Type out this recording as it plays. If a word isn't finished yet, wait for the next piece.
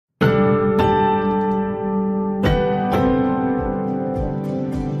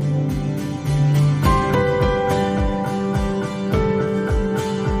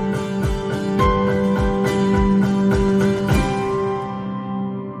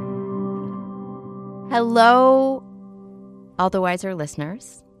Hello, all the wiser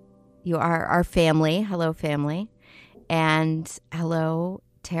listeners. You are our family. Hello, family. And hello,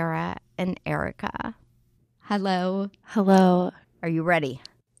 Tara and Erica. Hello. Hello. Are you ready?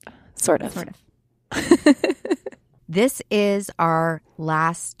 Sort of. This is our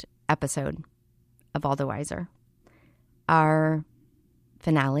last episode of All the Wiser. Our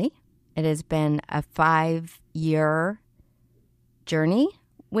finale. It has been a 5-year journey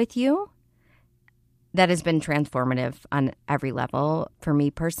with you that has been transformative on every level for me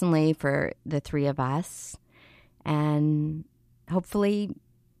personally, for the three of us, and hopefully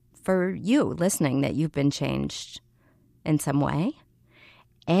for you listening, that you've been changed in some way.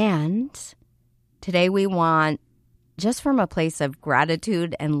 And today we want, just from a place of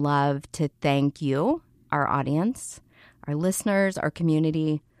gratitude and love, to thank you, our audience, our listeners, our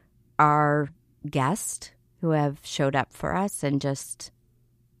community, our guests who have showed up for us in just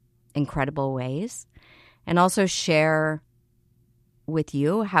incredible ways. And also share with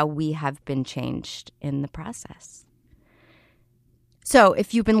you how we have been changed in the process. So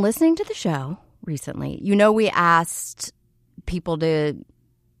if you've been listening to the show recently, you know we asked people to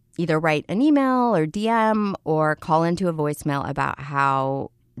either write an email or DM or call into a voicemail about how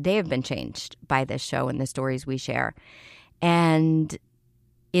they have been changed by this show and the stories we share. And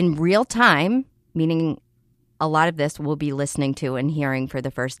in real time, meaning a lot of this we'll be listening to and hearing for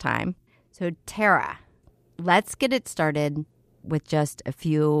the first time. So Tara, let's get it started with just a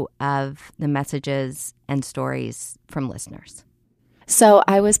few of the messages and stories from listeners. So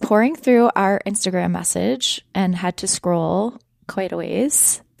I was pouring through our Instagram message and had to scroll quite a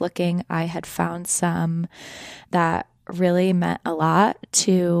ways looking. I had found some that really meant a lot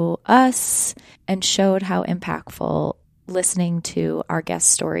to us and showed how impactful listening to our guest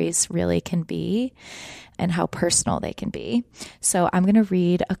stories really can be and how personal they can be. So I'm going to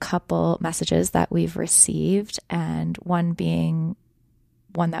read a couple messages that we've received, and one being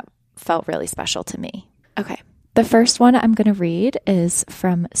one that felt really special to me. Okay. The first one I'm going to read is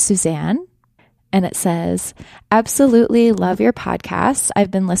from Suzanne, and it says, "Absolutely love your podcasts. I've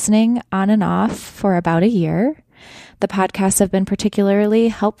been listening on and off for about a year. The podcasts have been particularly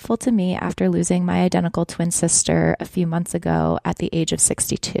helpful to me after losing my identical twin sister a few months ago at the age of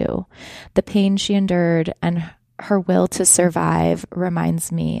 62. The pain she endured and her will to survive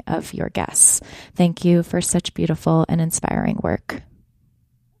reminds me of your guests. Thank you for such beautiful and inspiring work."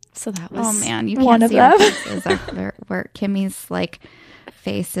 So that was you one can't of see our them. faces where Kimmy's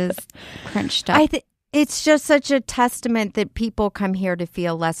face is crunched up. It's just such a testament that people come here to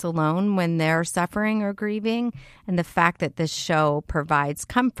feel less alone when they're suffering or grieving. And the fact that this show provides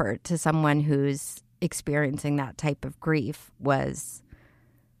comfort to someone who's experiencing that type of grief is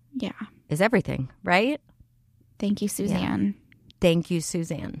everything, right? Thank you, Suzanne. Yeah. Thank you,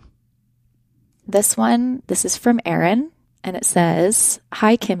 Suzanne. This is from Erin, and it says,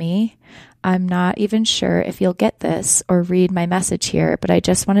 "Hi, Kimi. I'm not even sure if you'll get this or read my message here, but I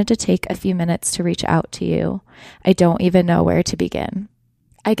just wanted to take a few minutes to reach out to you. I don't even know where to begin.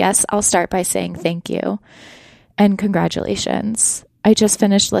 I guess I'll start by saying thank you and congratulations. I just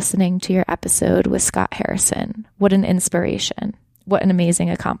finished listening to your episode with Scott Harrison. What an inspiration. What an amazing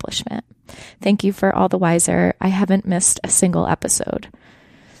accomplishment. Thank you for all the wiser. I haven't missed a single episode."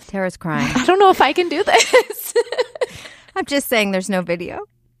 Tara's crying. I don't know if I can do this. I'm just saying there's no video.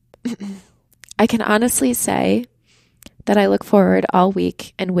 I can honestly say that I look forward all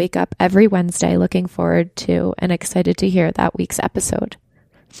week and wake up every Wednesday looking forward to and excited to hear that week's episode.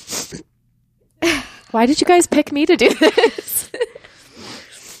 Why did you guys pick me to do this?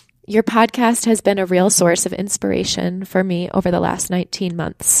 Your podcast has been a real source of inspiration for me over the last 19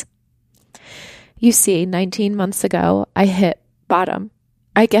 months. You see, 19 months ago, I hit bottom.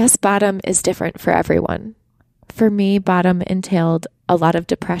 I guess bottom is different for everyone. For me, bottom entailed a lot of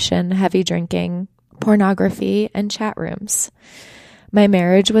depression, heavy drinking, pornography, and chat rooms. My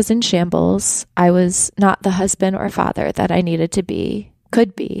marriage was in shambles. I was not the husband or father that I needed to be,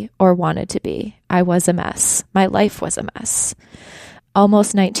 could be, or wanted to be. I was a mess. My life was a mess.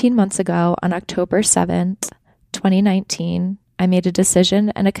 Almost 19 months ago, on October 7th, 2019, I made a decision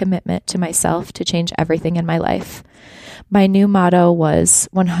and a commitment to myself to change everything in my life. My new motto was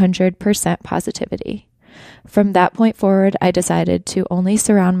 100% positivity. From that point forward, I decided to only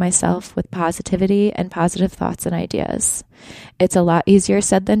surround myself with positivity and positive thoughts and ideas. It's a lot easier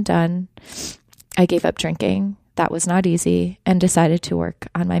said than done. I gave up drinking. That was not easy, and decided to work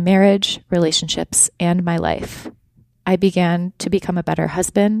on my marriage, relationships, and my life. I began to become a better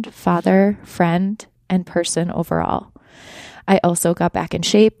husband, father, friend, and person overall. I also got back in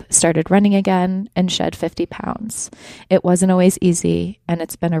shape, started running again, and shed 50 pounds. It wasn't always easy, and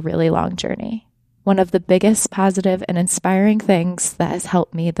it's been a really long journey. One of the biggest positive and inspiring things that has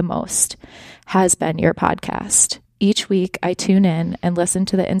helped me the most has been your podcast. Each week, I tune in and listen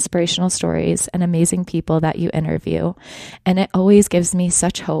to the inspirational stories and amazing people that you interview, and it always gives me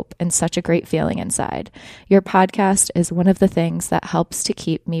such hope and such a great feeling inside. Your podcast is one of the things that helps to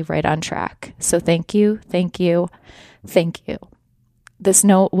keep me right on track. So thank you, thank you, thank you. This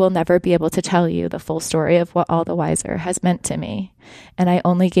note will never be able to tell you the full story of what All the Wiser has meant to me, and I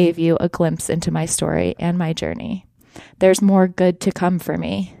only gave you a glimpse into my story and my journey. There's more good to come for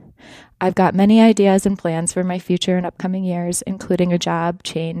me. I've got many ideas and plans for my future and upcoming years, including a job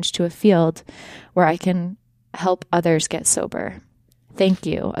change to a field where I can help others get sober. Thank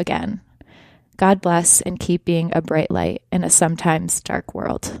you again. God bless and keep being a bright light in a sometimes dark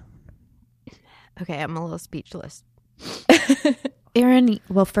world. Okay, I'm a little speechless. Erin,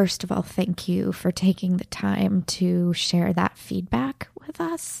 well, first of all, thank you for taking the time to share that feedback with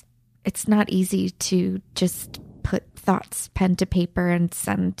us. It's not easy to just put thoughts pen to paper and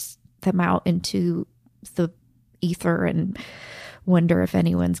send them out into the ether and wonder if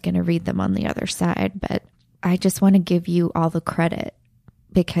anyone's going to read them on the other side. But I just want to give you all the credit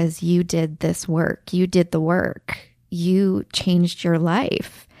because you did this work. You did the work. You changed your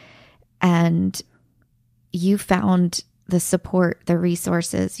life and you found the support, the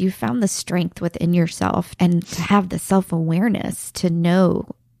resources. You found the strength within yourself and to have the self-awareness to know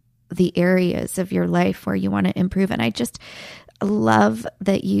the areas of your life where you want to improve. And I just love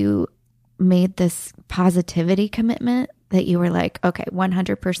that you made this positivity commitment, that you were like, okay,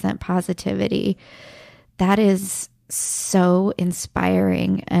 100% positivity. That is so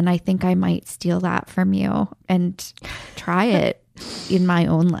inspiring. And I think I might steal that from you and try it in my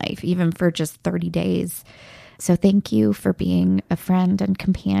own life, even for just 30 days. So thank you for being a friend and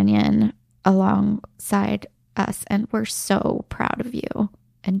companion alongside us. And we're so proud of you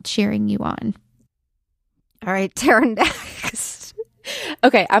and cheering you on. All right, Taryn, next.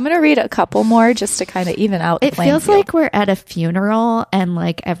 Okay, I'm going to read a couple more just to kind of even out the It playing feels field. like we're at a funeral and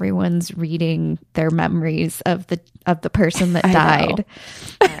like everyone's reading their memories of the person that died.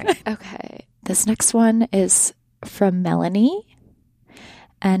 All right. Okay. This next one is from Melanie.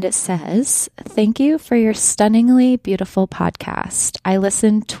 And it says, thank you for your stunningly beautiful podcast. I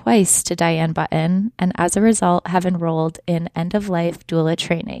listened twice to Diane Button and as a result have enrolled in end-of-life doula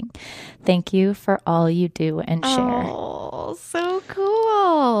training. Thank you for all you do and share. Oh, so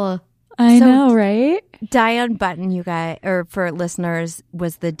cool. I know, right? Diane Button, you guys, or for listeners,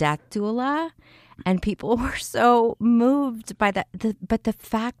 was the death doula. And people were so moved by that. But the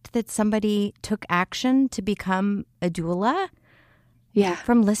fact that somebody took action to become a doula. Yeah.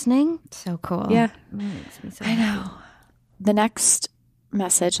 From listening. So cool. Yeah. Makes me so I know. The next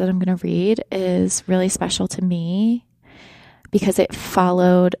message that I'm going to read is really special to me because it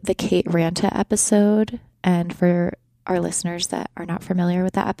followed the Kate Ranta episode. And for our listeners that are not familiar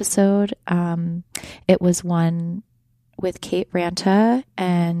with that episode, it was one with Kate Ranta,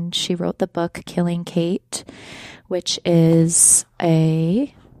 and she wrote the book Killing Kate, which is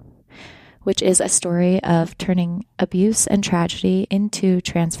a story of turning abuse and tragedy into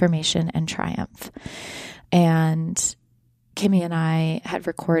transformation and triumph. And Kimi and I had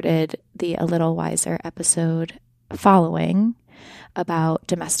recorded the A Little Wiser episode following about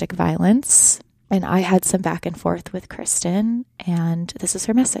domestic violence. And I had some back and forth with Kristen, and this is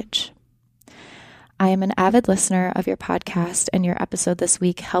her message. I am an avid listener of your podcast, and your episode this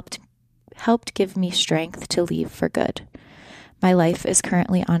week helped give me strength to leave for good. My life is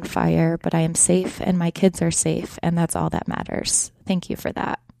currently on fire, but I am safe and my kids are safe, and that's all that matters. Thank you for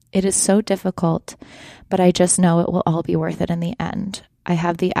that. It is so difficult, but I just know it will all be worth it in the end. I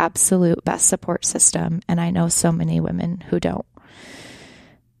have the absolute best support system, and I know so many women who don't.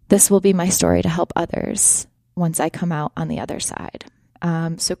 This will be my story to help others once I come out on the other side.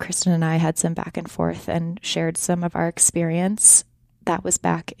 So Kristen and I had some back and forth and shared some of our experience. That was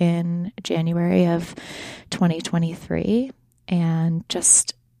back in January of 2023. And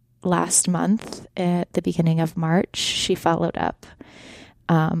just last month, at the beginning of March, she followed up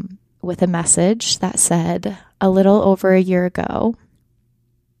with a message that said, a little over a year ago,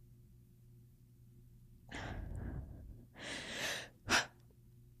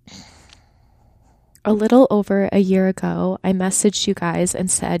 I messaged you guys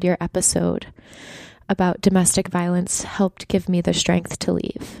and said your episode about domestic violence helped give me the strength to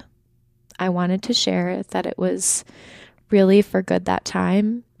leave. I wanted to share that it was really for good that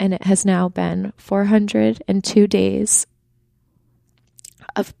time, and it has now been 402 days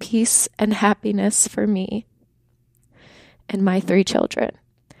of peace and happiness for me and my 3 children.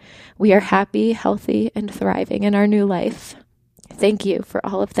 We are happy, healthy, and thriving in our new life. Thank you for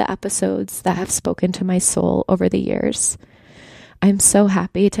all of the episodes that have spoken to my soul over the years. I'm so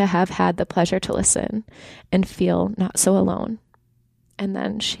happy to have had the pleasure to listen and feel not so alone. And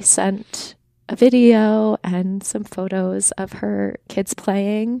then she sent a video and some photos of her kids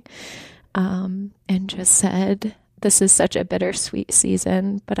playing, and just said, "This is such a bittersweet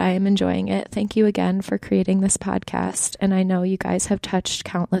season, but I am enjoying it. Thank you again for creating this podcast. And I know you guys have touched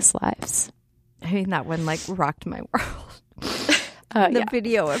countless lives." I mean, that one like rocked my world. The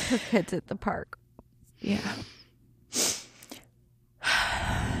video of her kids at the park. Yeah.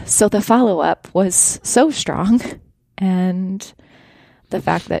 So the follow-up was so strong, and the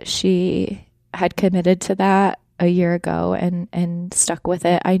fact that she had committed to that a year ago and stuck with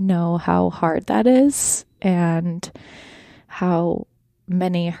it, I know how hard that is and how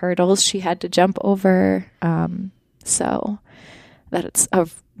many hurdles she had to jump over. So that it's a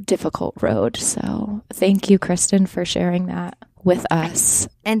difficult road. So thank you, Kristen, for sharing that with us.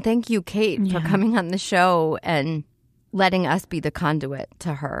 And thank you, Kate, for coming on the show and letting us be the conduit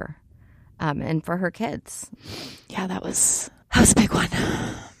to her and for her kids. Yeah, that was a big one.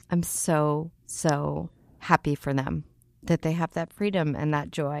 I'm so happy for them that they have that freedom and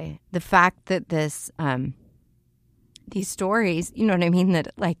that joy. The fact that these stories, you know what I mean,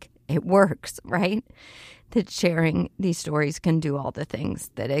 that like it works, right? That sharing these stories can do all the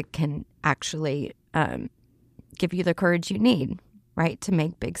things, that it can actually give you the courage you need, right, to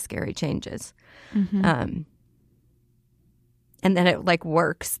make big, scary changes. Mm-hmm. And then it like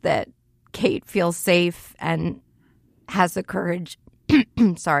works, that Kate feels safe and has the courage.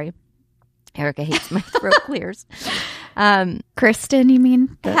 Sorry, Erica hates my throat clears. Kristen, you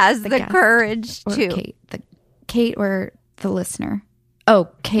mean? Has the courage or to. Kate or the listener? Oh,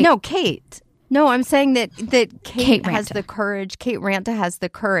 Kate. No, Kate. No, I'm saying that Kate has Ranta. the courage. Kate Ranta has the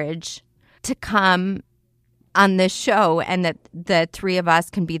courage to come on this show, and that the three of us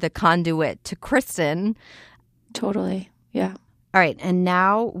can be the conduit to Kristen. Totally. Yeah. All right. And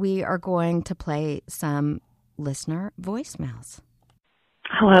now we are going to play some listener voicemails.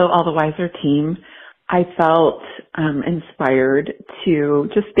 Hello, All the Wiser team. I felt inspired to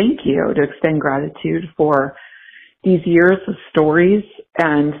just thank you, to extend gratitude for these years of stories,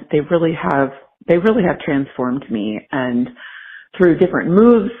 and they really have transformed me. And through different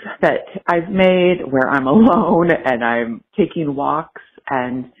moves that I've made, where I'm alone and I'm taking walks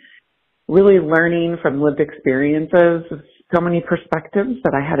and really learning from lived experiences, so many perspectives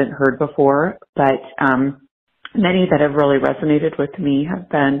that I hadn't heard before, but many that have really resonated with me have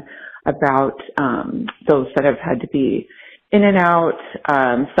been about those that have had to be in and out,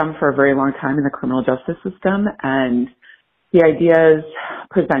 some for a very long time in the criminal justice system, and the ideas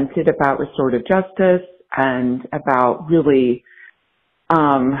presented about restorative justice and about really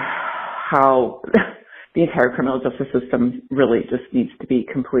how the entire criminal justice system really just needs to be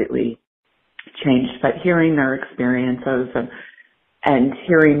completely changed. But hearing their experiences and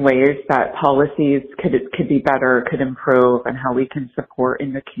hearing ways that policies could be better, could improve, and how we can support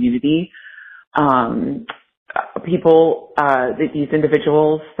in the community people, these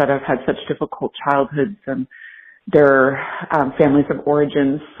individuals that have had such difficult childhoods and their families of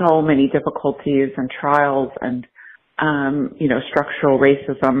origin, so many difficulties and trials and, structural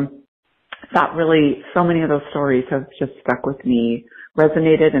racism. That really, so many of those stories have just stuck with me,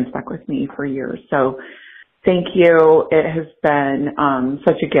 resonated and stuck with me for years. So thank you. It has been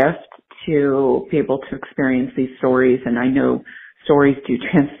such a gift to be able to experience these stories. And I know stories do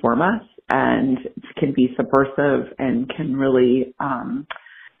transform us and can be subversive and can really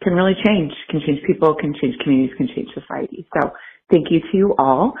change, can change people, can change communities, can change society. So thank you to you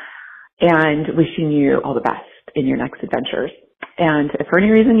all, and wishing you all the best in your next adventures. And if for any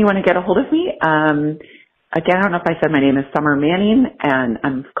reason you want to get a hold of me, again, I don't know if I said my name is Summer Manning, and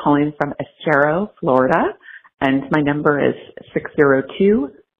I'm calling from Estero, Florida, and my number is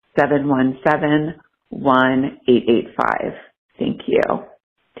 602-717-1885. Thank you.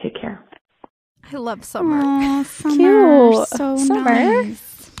 Take care. I love Summer. Aww, Summer. Cute. So Summer.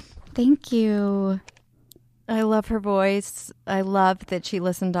 nice. Thank you. I love her voice. I love that she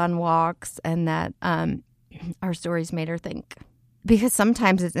listened on walks and that our stories made her think. Because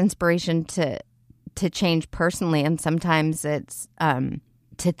sometimes it's inspiration to change personally, and sometimes it's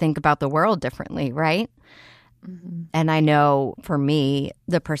to think about the world differently, right? Mm-hmm. And I know for me,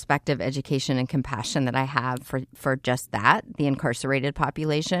 the perspective, education, and compassion that I have for just that, the incarcerated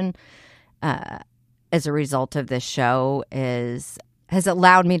population, as a result of this show, has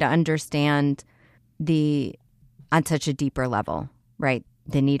allowed me to understand on such a deeper level, right?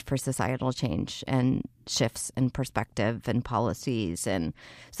 The need for societal change and shifts in perspective and policies. And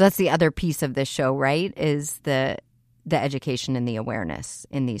so that's the other piece of this show, right? Is the the education and the awareness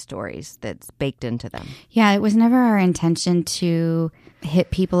in these stories that's baked into them. Yeah, it was never our intention to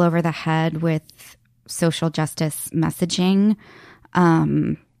hit people over the head with social justice messaging,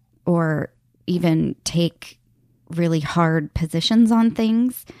 or even take really hard positions on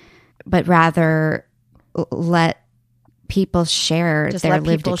things, but rather let people share their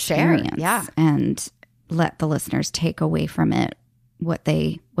lived experience, and let the listeners take away from it what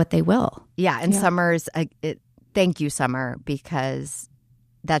they will. Yeah, and Summer's thank you, Summer, because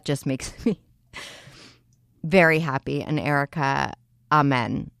that just makes me very happy. And Erica,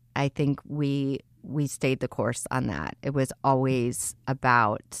 amen. I think we stayed the course on that. It was always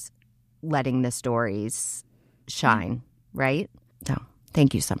about letting the stories shine, right? So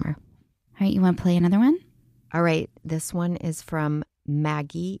thank you, Summer. All right, you want to play another one? All right, this one is from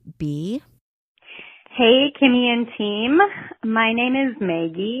Maggie B. Hey, Kimi and team. My name is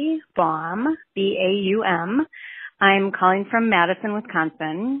Maggie Baum, Baum. I'm calling from Madison,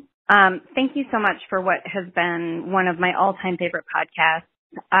 Wisconsin. Thank you so much for what has been one of my all-time favorite podcasts.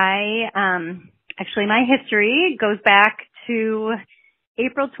 Actually, my history goes back to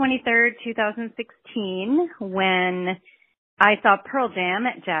April 23rd, 2016, when I saw Pearl Jam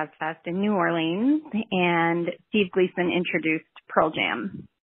at Jazz Fest in New Orleans, and Steve Gleason introduced Pearl Jam.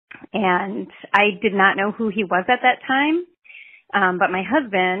 And I did not know who he was at that time, but my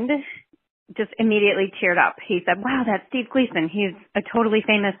husband just immediately teared up. He said, wow, that's Steve Gleason. He's a totally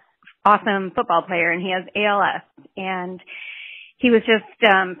famous, awesome football player, and he has ALS. And he was just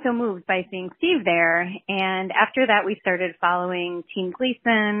so moved by seeing Steve there. And after that, we started following Team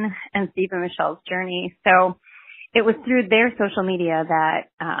Gleason and Steve and Michelle's journey. So it was through their social media that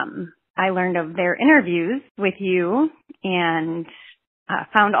I learned of their interviews with you, and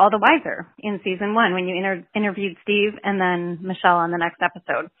found All the Wiser in season 1 when you interviewed Steve and then Michelle on the next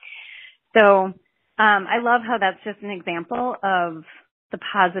episode. So I love how that's just an example of the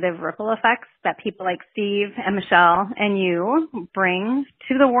positive ripple effects that people like Steve and Michelle and you bring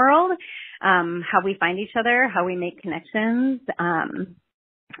to the world, how we find each other, how we make connections.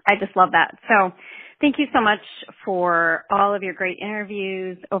 I just love that. So thank you so much for all of your great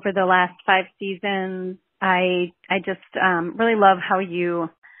interviews over the last 5 seasons. I just really love how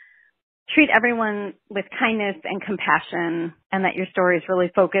you treat everyone with kindness and compassion, and that your stories really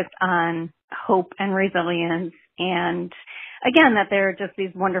focus on hope and resilience. And again, that there are just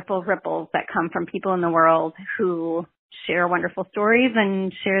these wonderful ripples that come from people in the world who share wonderful stories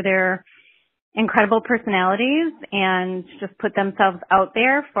and share their incredible personalities and just put themselves out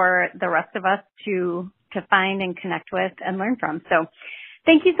there for the rest of us to find and connect with and learn from. So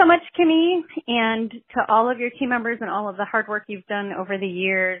thank you so much, Kimi, and to all of your team members and all of the hard work you've done over the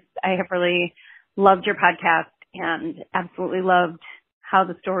years. I have really loved your podcast and absolutely loved how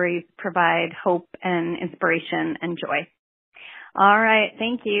the stories provide hope and inspiration and joy. All right.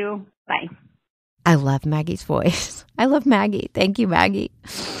 Thank you. Bye. I love Maggie's voice. I love Maggie. Thank you, Maggie.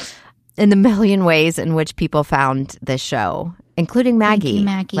 In the million ways in which people found this show, including Maggie, you,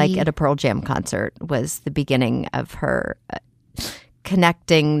 Maggie. like at a Pearl Jam concert, was the beginning of her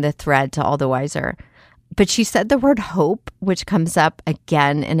connecting the thread to All the Wiser. But she said the word hope, which comes up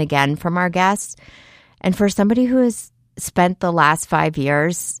again and again from our guests. And for somebody who has spent the last 5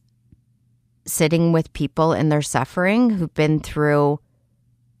 years sitting with people in their suffering who've been through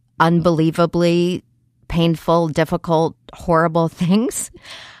unbelievably painful, difficult, horrible things,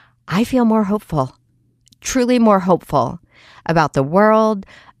 I feel more hopeful, truly more hopeful about the world,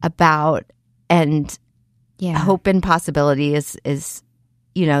 hope and possibility is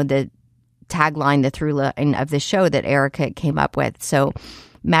the tagline, the through line of the show that Erica came up with. So,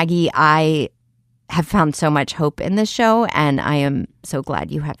 Maggie, I have found so much hope in this show, and I am so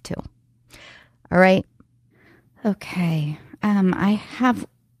glad you have too. All right. Okay. I have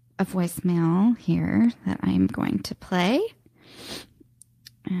a voicemail here that I'm going to play.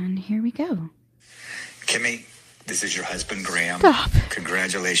 And here we go. Kimi, this is your husband, Graham. Stop.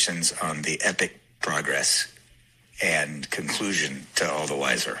 Congratulations on the epic progress and conclusion to All the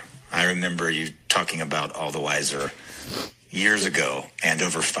Wiser. I remember you talking about All the Wiser years ago, and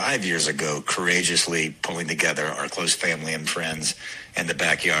over 5 years ago, courageously pulling together our close family and friends in the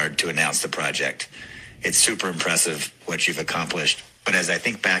backyard to announce the project. It's super impressive what you've accomplished, but as I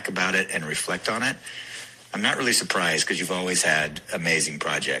think back about it and reflect on it, I'm not really surprised because you've always had amazing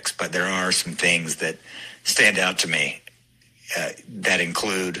projects, but there are some things that stand out to me that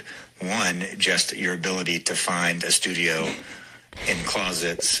include, one, just your ability to find a studio in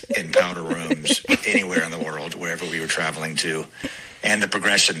closets, in powder rooms, anywhere in the world, wherever we were traveling to, and the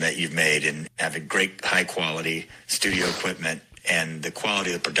progression that you've made in having great high quality studio equipment and the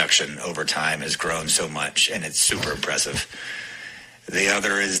quality of the production over time has grown so much, and it's super impressive. The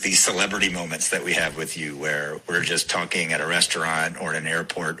other is the celebrity moments that we have with you, where we're just talking at a restaurant or at an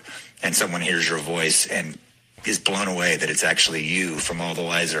airport, and someone hears your voice and is blown away that it's actually you from All the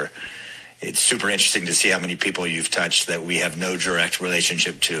Wiser. It's super interesting to see how many people you've touched that we have no direct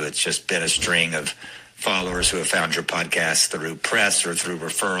relationship to. It's just been a string of followers who have found your podcast through press or through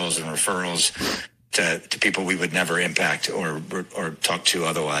referrals to people we would never impact or talk to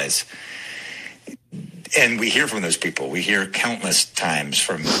otherwise. And we hear from those people. We hear countless times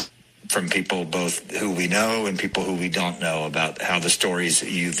from people both who we know and people who we don't know about how the stories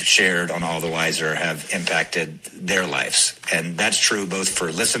you've shared on All the Wiser have impacted their lives. And that's true both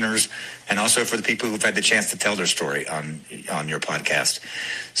for listeners and also for the people who've had the chance to tell their story on your podcast.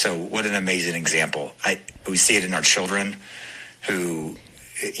 So what an amazing example. We see it in our children who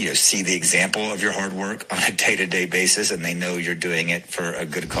see the example of your hard work on a day-to-day basis, and they know you're doing it for a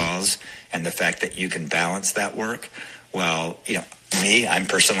good cause. And the fact that you can balance that work while, I'm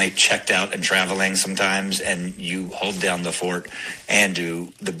personally checked out and traveling sometimes, and you hold down the fort and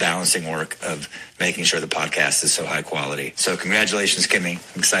do the balancing work of making sure the podcast is so high quality. So congratulations, Kimi.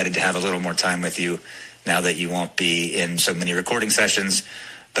 I'm excited to have a little more time with you now that you won't be in so many recording sessions.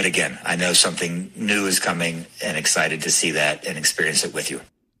 But again, I know something new is coming, and excited to see that and experience it with you.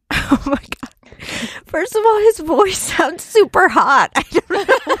 Oh my God. First of all, his voice sounds super hot. I don't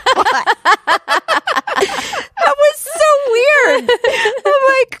know why. That was so weird. I'm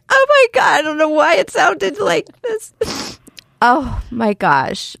like, oh my God, I don't know why it sounded like this. Oh my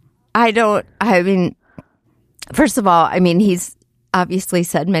gosh. First of all, he's obviously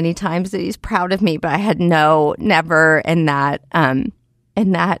said many times that he's proud of me, but I had never in that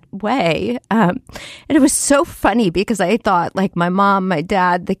way. And it was so funny because I thought like my mom, my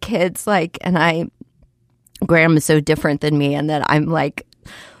dad, the kids, Graham is so different than me, and that I'm like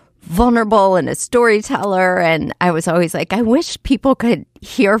vulnerable and a storyteller. And I was always like, I wish people could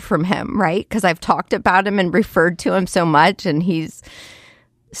hear from him, right? Because I've talked about him and referred to him so much, and he's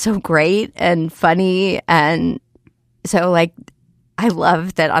so great and funny. And so I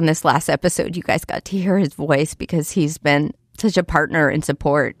love that on this last episode, you guys got to hear his voice because he's been such a partner and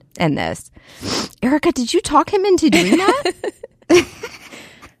support in this. Erica, did you talk him into doing that?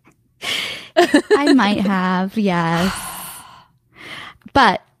 I might have, yes.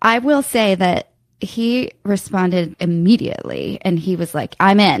 But I will say that he responded immediately, and he was like,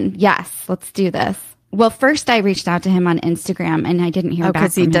 I'm in. Yes, let's do this. Well, first I reached out to him on Instagram, and I didn't hear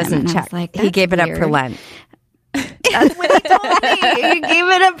back from him. Because he doesn't check. He gave it up for Lent. That's what he told me. He gave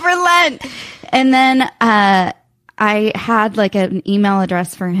it up for Lent. And then I had an email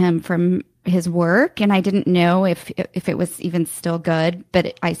address for him from his work, and I didn't know if it was even still good,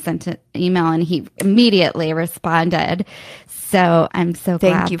 but I sent an email and he immediately responded. So I'm so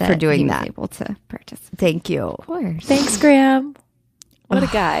glad Thank you for doing he that. was able to participate. Thank you. Of course. Thanks, Graham. What a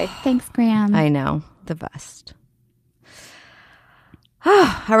guy. Thanks, Graham. I know. The best.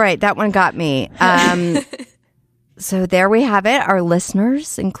 All right. That one got me. So there we have it. Our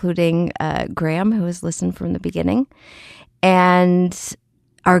listeners, including Graham, who has listened from the beginning, and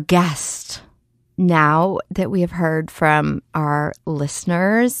our guest. Now that we have heard from our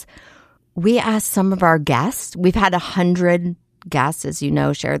listeners, we asked some of our guests. We've had 100 guests, as you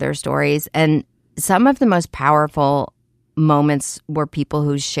know, share their stories. And some of the most powerful moments were people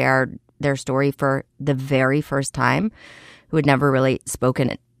who shared their story for the very first time, who had never really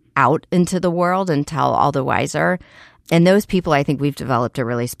spoken out into the world until All the Wiser. And those people, I think we've developed a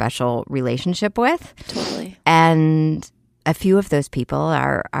really special relationship with. Totally. And a few of those people,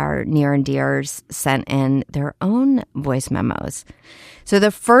 our near and dears, sent in their own voice memos. So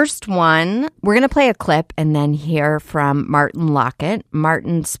the first one, we're going to play a clip and then hear from Martin Lockett.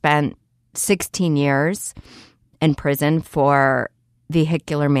 Martin spent 16 years in prison for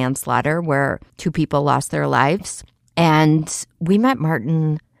vehicular manslaughter, where 2 people lost their lives. And we met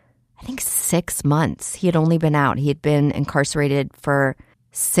Martin, I think, 6 months. He had only been out. He had been incarcerated for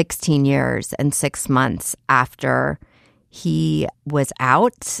 16 years and 6 months after he was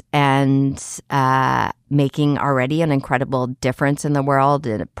out and making already an incredible difference in the world,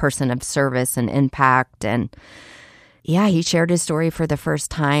 and a person of service and impact. And yeah, he shared his story for the first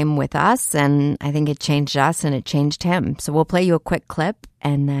time with us, and I think it changed us and it changed him. So we'll play you a quick clip,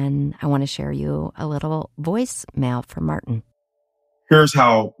 and then I want to share you a little voicemail from Martin. Here's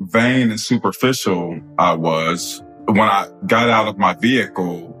how vain and superficial I was. When I got out of my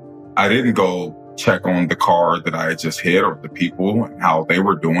vehicle, I didn't go check on the car that I had just hit or the people and how they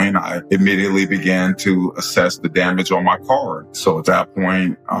were doing. I immediately began to assess the damage on my car. So at that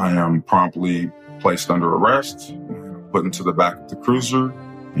point, I am promptly placed under arrest, put into the back of the cruiser,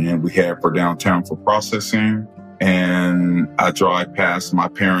 and we head for downtown for processing. And I drive past my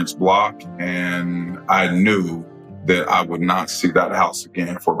parents' block, and I knew that I would not see that house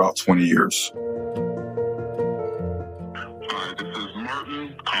again for about 20 years. Hi, this is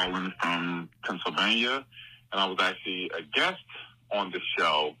Martin calling from Pennsylvania, and I was actually a guest on the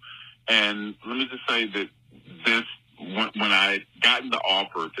show. And let me just say that when I gotten the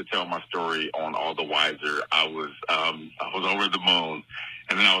offer to tell my story on All the Wiser, I was over the moon.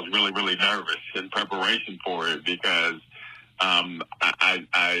 And then I was really, really nervous in preparation for it because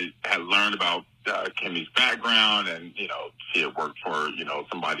I had learned about Kimi's background, and, she had worked for,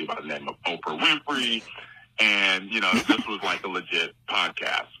 somebody by the name of Oprah Winfrey. And, this was like a legit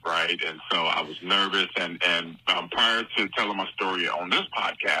podcast, right? And so I was nervous. And prior to telling my story on this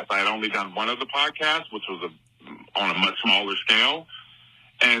podcast, I had only done one of the podcasts, which was on a much smaller scale.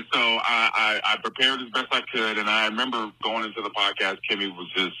 And so I prepared as best I could. And I remember going into the podcast, Kimi was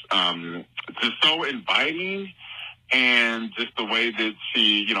just so inviting, and just the way that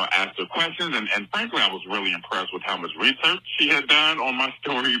she, asked her questions. And frankly, I was really impressed with how much research she had done on my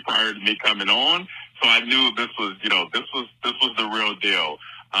story prior to me coming on. So I knew this was the real deal.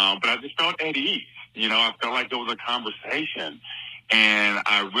 But I just felt at ease. I felt like there was a conversation. And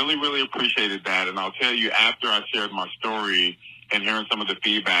I really, really appreciated that. And I'll tell you, after I shared my story and hearing some of the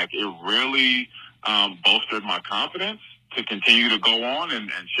feedback, it really bolstered my confidence to continue to go on and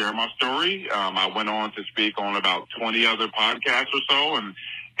share my story. I went on to speak on about 20 other podcasts or so, and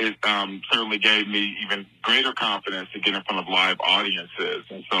it certainly gave me even greater confidence to get in front of live audiences.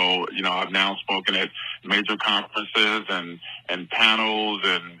 And so, I've now spoken at major conferences and panels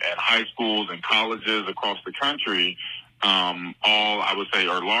and high schools and colleges across the country, all, I would say,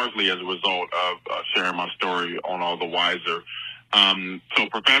 are largely as a result of sharing my story on All the Wiser. So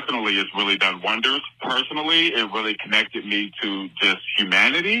professionally, it's really done wonders. Personally, it really connected me to just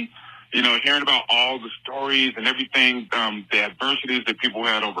humanity. Hearing about all the stories and everything, the adversities that people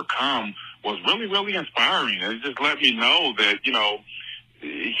had overcome was really, really inspiring. It just let me know that,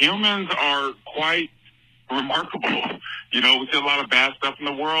 humans are quite remarkable. We see a lot of bad stuff in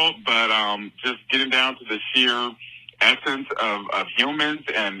the world, but just getting down to the sheer essence of humans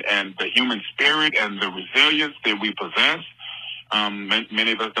and the human spirit and the resilience that we possess.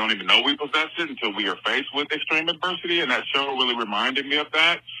 Many of us don't even know we possess it until we are faced with extreme adversity, and that show really reminded me of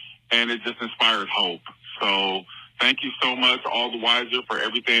that, and it just inspired hope. So thank you so much, All the Wiser, for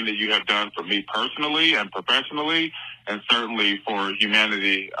everything that you have done for me personally and professionally, and certainly for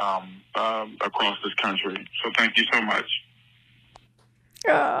humanity across this country. So thank you so much.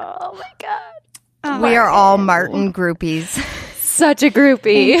 Oh, my God. We are all Martin groupies. Such a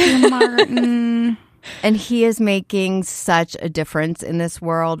groupie. Thank you, Martin. And he is making such a difference in this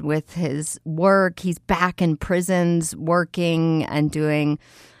world with his work. He's back in prisons working and doing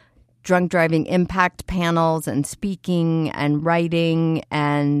drunk driving impact panels and speaking and writing.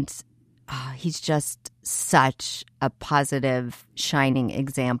 And he's just such a positive, shining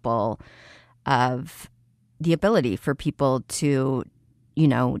example of the ability for people to,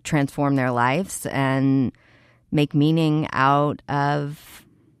 transform their lives and make meaning out of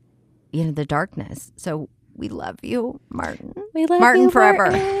the darkness. So we love you, Martin. We love Martin you, forever.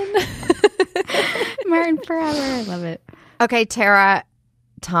 Martin. Martin forever. I love it. Okay, Tara,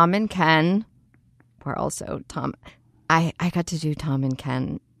 Tom and Ken were also Tom. I got to do Tom and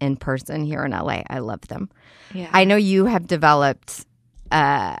Ken in person here in LA. I love them. Yeah. I know you have developed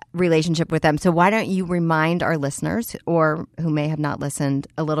a relationship with them. So why don't you remind our listeners, or who may have not listened,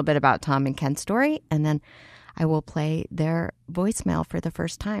 a little bit about Tom and Ken's story, and then I will play their voicemail for the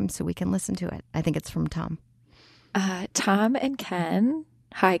first time so we can listen to it. I think it's from Tom. Tom and Ken,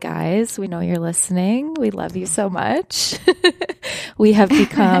 hi guys. We know you're listening. We love you so much. We have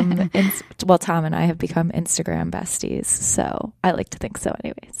become, Tom and I have become Instagram besties. So I like to think so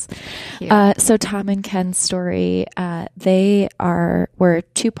anyways. So Tom and Ken's story, were a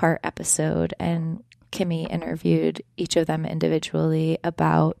 2-part episode, and Kimi interviewed each of them individually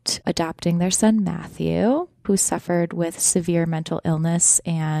about adopting their son, Matthew, who suffered with severe mental illness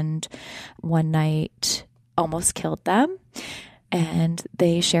and one night almost killed them. And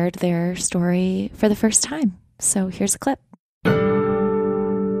they shared their story for the first time. So here's a clip.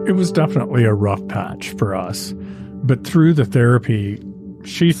 It was definitely a rough patch for us. But through the therapy,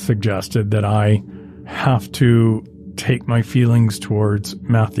 she suggested that I have to take my feelings towards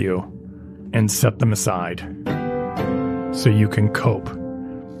Matthew and set them aside so you can cope,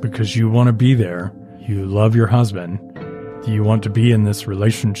 because you want to be there. You love your husband. You want to be in this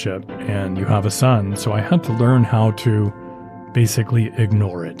relationship, and you have a son. So I had to learn how to basically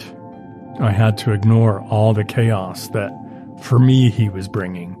ignore it. I had to ignore all the chaos that, for me, he was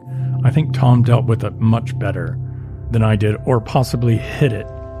bringing. I think Tom dealt with it much better than I did, or possibly hid it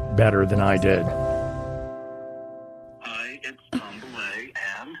better than I did. Hi, it's Tom Belay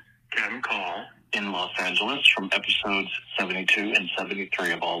and Ken Call in Los Angeles from episodes 72 and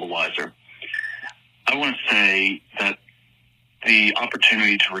 73 of All the Wiser. I want to say that the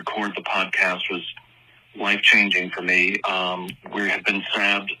opportunity to record the podcast was life-changing for me. We had been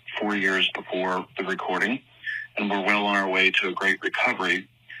stabbed 4 years before the recording, and we're well on our way to a great recovery.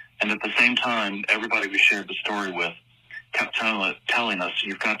 And at the same time, everybody we shared the story with kept telling us,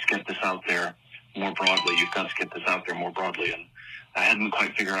 you've got to get this out there more broadly. You've got to get this out there more broadly. And I hadn't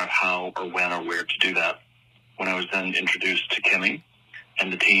quite figured out how or when or where to do that when I was then introduced to Kimi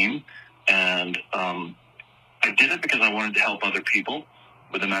and the team. And I did it because I wanted to help other people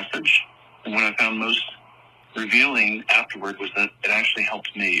with a message. And what I found most revealing afterward was that it actually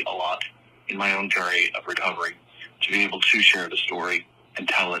helped me a lot in my own journey of recovery to be able to share the story and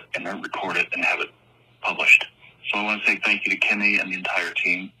tell it and then record it and have it published. So I want to say thank you to Kimi and the entire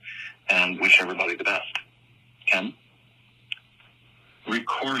team and wish everybody the best. Ken?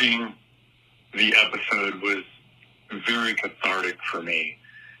 Recording the episode was very cathartic for me.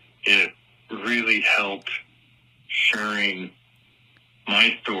 It really helped sharing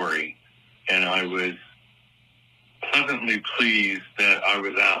my story, and I was pleasantly pleased that I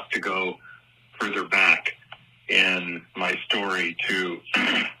was asked to go further back in my story to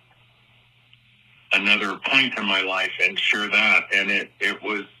another point in my life and share that. And it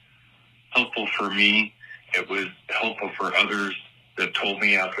was helpful for me. It was helpful for others that told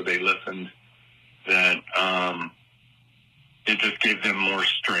me after they listened that it just gave them more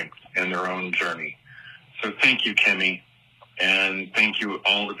strength in their own journey. So thank you, Kimi, and thank you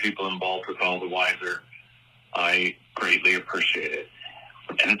all the people involved with All the Wiser. I greatly appreciate it.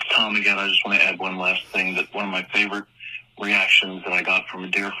 And it's Tom again. I just want to add one last thing, that one of my favorite reactions that I got from a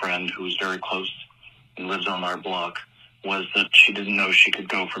dear friend who was very close and lives on our block was that she didn't know she could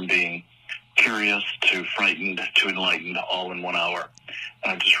go from being curious to frightened to enlightened all in 1 hour.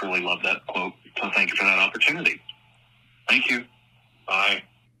 And I just really love that quote. So thank you for that opportunity. Thank you. Bye.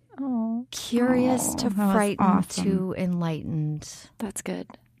 Oh, curious to frightened to enlightened. That's good.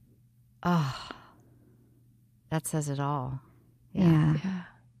 Oh, that says it all. Yeah.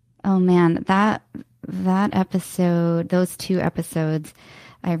 Oh man, that episode, those 2 episodes,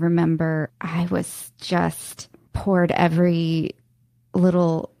 I remember I was just poured every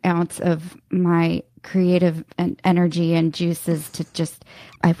little ounce of my creative and energy and juices to just,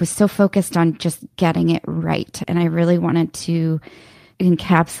 I was so focused on just getting it right. And I really wanted to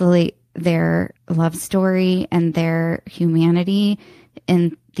encapsulate their love story and their humanity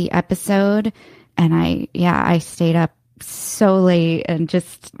in the episode. And I stayed up so late, and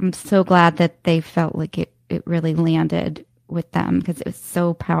just, I'm so glad that they felt like it really landed with them, because it was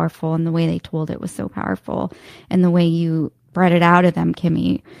so powerful, and the way they told it was so powerful, and the way you brought it out of them,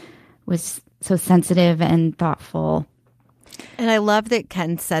 Kimi, was so sensitive and thoughtful. And I love that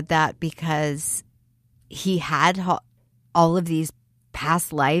Ken said that, because he had all of these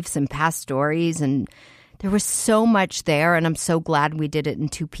past lives and past stories, and there was so much there, and I'm so glad we did it in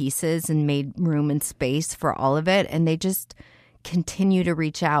 2 pieces and made room and space for all of it. And they just continue to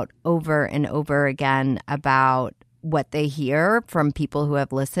reach out over and over again about what they hear from people who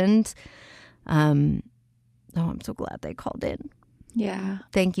have listened. I'm so glad they called in. Yeah.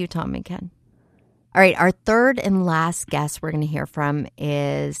 Thank you, Tom and Ken. All right, our third and last guest we're going to hear from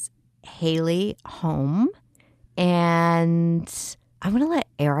is Haley Home. And I want to let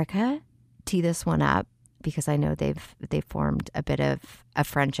Erica tee this one up, because I know they've formed a bit of a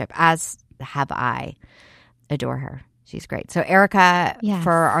friendship, as have I. Adore her. She's great. So Erica, yes,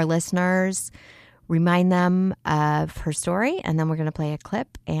 for our listeners, remind them of her story, and then we're going to play a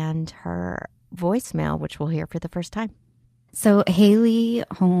clip and her voicemail, which we'll hear for the first time. So Haley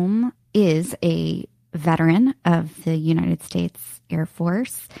Home is a veteran of the United States Air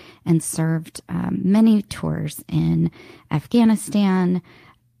Force and served many tours in Afghanistan,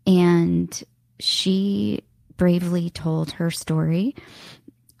 and she bravely told her story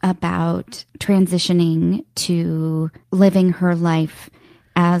about transitioning to living her life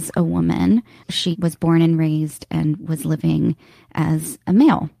as a woman. She was born and raised and was living as a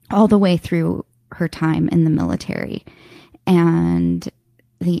male all the way through her time in the military, and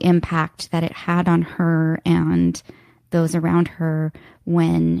the impact that it had on her and those around her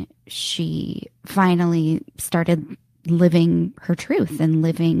when she finally started living her truth and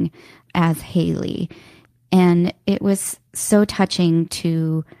living as Haley. And it was so touching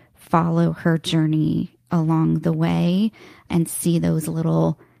to follow her journey along the way and see those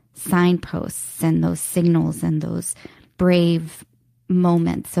little signposts and those signals and those brave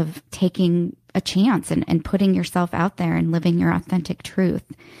moments of taking a chance and putting yourself out there and living your authentic truth.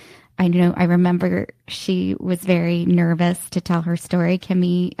 I remember she was very nervous to tell her story.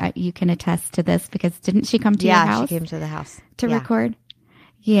 Kimi, you can attest to this because didn't she come to your house? Yeah, she came to the house to record.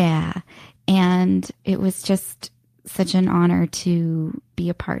 Yeah. And it was just such an honor to be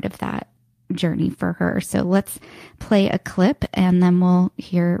a part of that journey for her. So let's play a clip and then we'll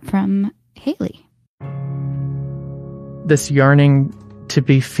hear from Haley. This yearning to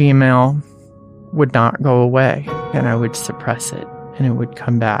be female would not go away, and I would suppress it, and it would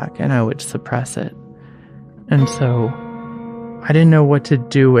come back, and I would suppress it. And so I didn't know what to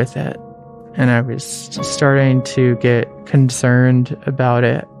do with it, and I was starting to get concerned about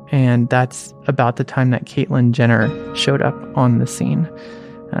it. And that's about the time that Caitlyn Jenner showed up on the scene,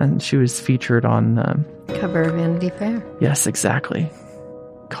 and she was featured on the cover of Vanity Fair. Yes, exactly.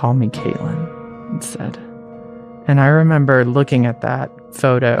 Call me Caitlyn, it said. And I remember looking at that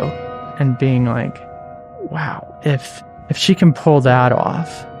photo and being like, wow, if she can pull that off,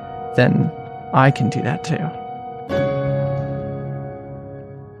 then I can do that too.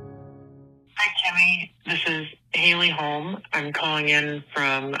 Hi, Kimi. This is Haley Holm. I'm calling in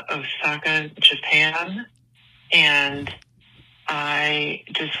from Osaka, Japan. And I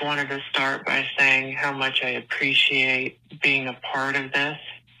just wanted to start by saying how much I appreciate being a part of this.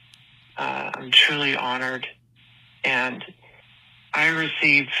 I'm truly honored. And I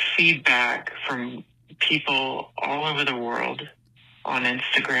received feedback from people all over the world on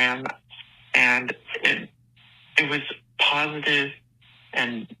Instagram, and it was positive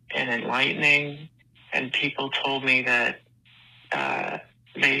and enlightening, and people told me that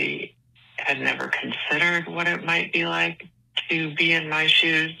they had never considered what it might be like to be in my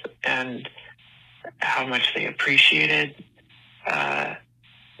shoes and how much they appreciated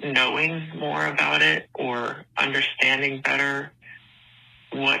knowing more about it or understanding better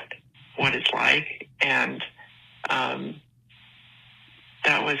what it's like. And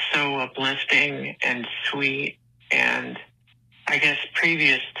that was so uplifting and sweet. And I guess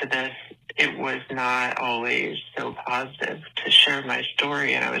previous to this, it was not always so positive to share my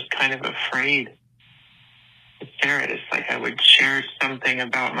story, and I was kind of afraid to share it. It's like I would share something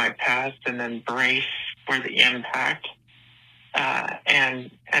about my past and then brace for the impact.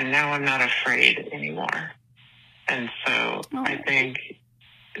 And now I'm not afraid anymore. And so I think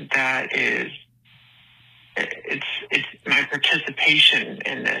that is, it's my participation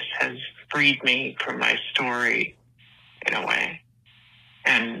in this has freed me from my story in a way.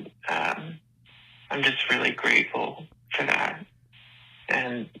 And I'm just really grateful for that.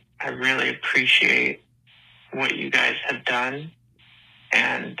 And I really appreciate what you guys have done.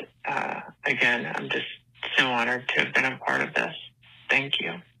 And again, I'm just so honored to have been a part of this. Thank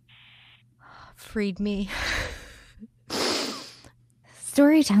you. Freed me.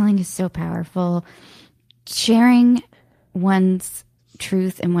 Storytelling is so powerful. Sharing one's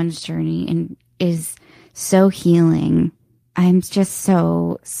truth and one's journey and is so healing. I'm just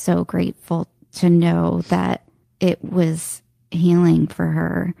so grateful to know that it was healing for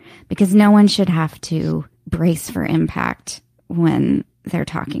her, because no one should have to brace for impact when they're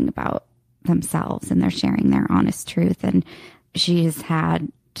talking about themselves and they're sharing their honest truth. And she has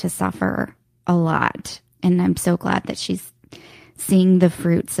had to suffer a lot. And I'm so glad that she's seeing the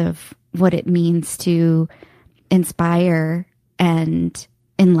fruits of what it means to inspire and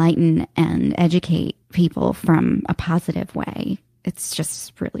enlighten and educate people from a positive way. It's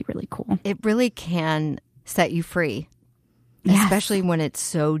just really, really cool. It really can set you free, Yes. especially when it's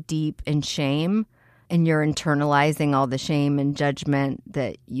so deep in shame and you're internalizing all the shame and judgment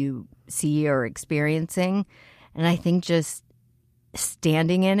that you see or experiencing. And I think just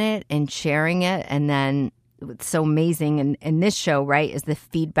standing in it and sharing it, and then what's so amazing in this show, right, is the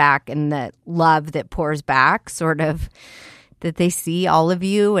feedback and the love that pours back, sort of, that they see all of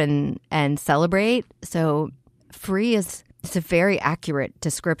you and celebrate. So free is, it's a very accurate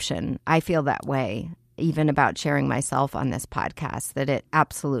description. I feel that way, even about sharing myself on this podcast, that it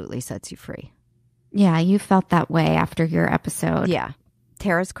absolutely sets you free. Yeah, you felt that way after your episode. Yeah.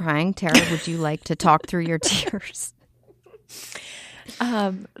 Tara's crying. Tara, would you like to talk through your tears?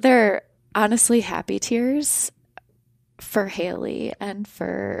 They're honestly happy tears for Haley and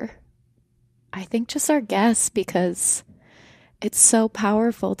for, I think, just our guests, because it's so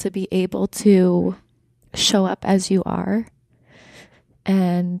powerful to be able to show up as you are.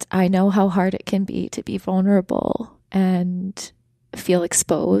 And I know how hard it can be to be vulnerable and feel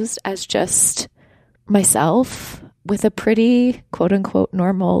exposed as just myself with a pretty quote unquote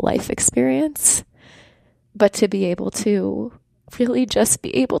normal life experience. But to be able to really just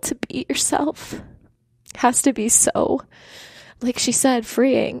be able to be yourself has to be so, like she said,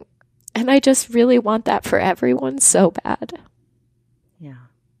 freeing. And I just really want that for everyone so bad. Yeah.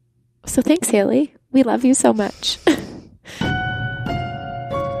 So thanks, Haley. We love you so much.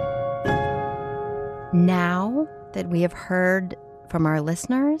 Now that we have heard from our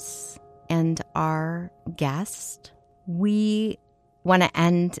listeners and our guest, we want to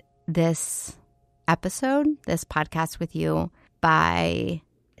end this episode, this podcast with you by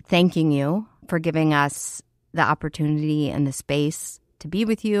thanking you for giving us the opportunity and the space to be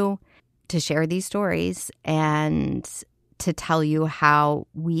with you, to share these stories, and to tell you how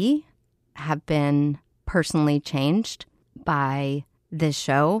we have been personally changed by this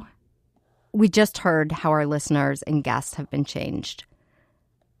show. We just heard how our listeners and guests have been changed.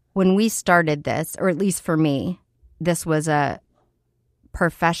 When we started this, or at least for me, this was a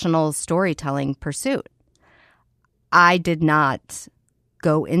professional storytelling pursuit. I did not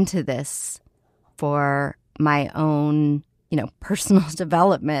go into this for my own, personal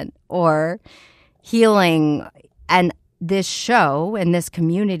development or healing. And this show and this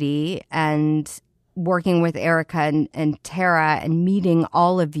community and working with Erica and Tara and meeting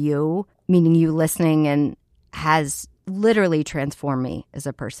all of you, meeting you listening, and has literally transformed me as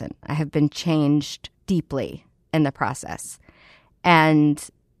a person. I have been changed deeply in the process. And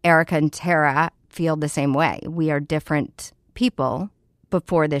Erica and Tara feel the same way. We are different people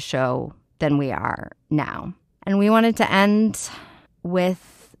before this show than we are now. And we wanted to end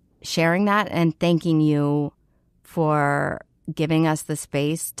with sharing that and thanking you for giving us the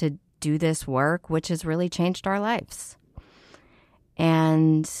space to do this work, which has really changed our lives.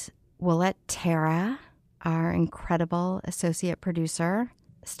 And we'll let Tara, our incredible associate producer,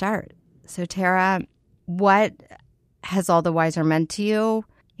 start. So Tara, what has All the Wiser meant to you?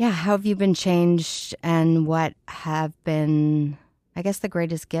 Yeah, how have you been changed, and what have been, I guess, the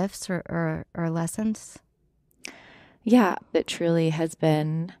greatest gifts or lessons? Yeah, it truly has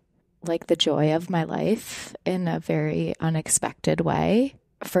been like the joy of my life in a very unexpected way.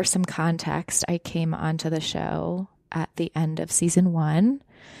 For some context, I came onto the show at the end of season 1,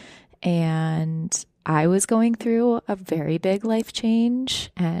 and I was going through a very big life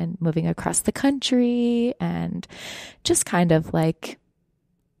change and moving across the country and just kind of like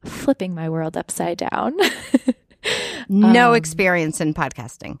flipping my world upside down. No experience in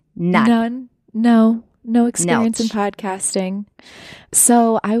podcasting. None. No experience in podcasting.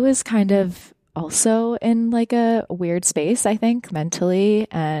 So I was kind of also in like a weird space, I think, mentally.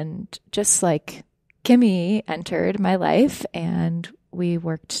 And just like Kimi entered my life, and we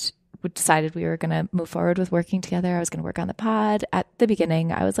decided we were going to move forward with working together. I was going to work on the pod. At the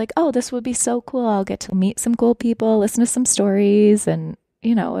beginning, I was like, oh, this would be so cool. I'll get to meet some cool people, listen to some stories, and,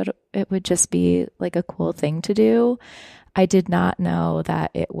 it would just be like a cool thing to do. I did not know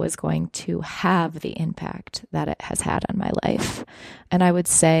that it was going to have the impact that it has had on my life. And I would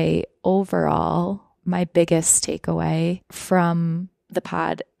say overall, my biggest takeaway from the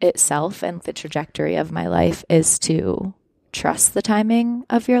pod itself and the trajectory of my life is to trust the timing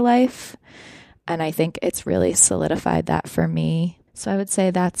of your life. And I think it's really solidified that for me. So I would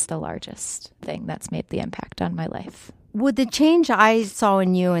say that's the largest thing that's made the impact on my life. With the change I saw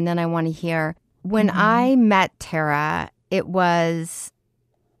in you, and then I want to hear, when I met Tara, she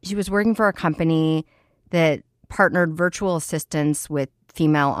was working for a company that partnered virtual assistants with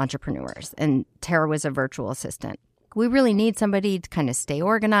female entrepreneurs, and Tara was a virtual assistant. We really need somebody to kind of stay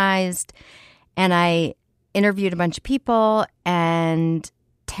organized. And I interviewed a bunch of people, and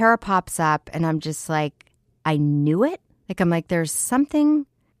Tara pops up, and I'm just like, I knew it. I'm like, there's something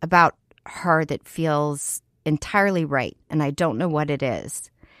about her that feels entirely right, and I don't know what it is.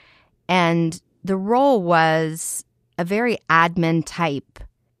 And the role was a very admin type.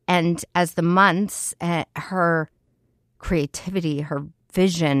 And as the months, her creativity, her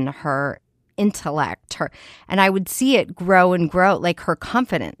vision, her intellect, and I would see it grow and grow, like her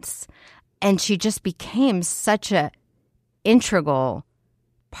confidence. And she just became such a integral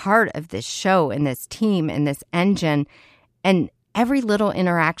part of this show and this team and this engine. And every little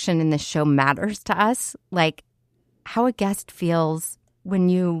interaction in this show matters to us, like how a guest feels when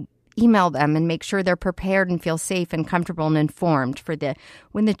you email them and make sure they're prepared and feel safe and comfortable and informed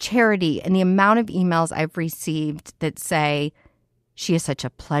when the charity and the amount of emails I've received that say, she is such a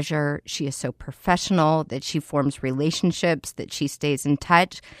pleasure, she is so professional, that she forms relationships, that she stays in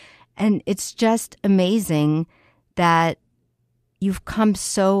touch. And it's just amazing that you've come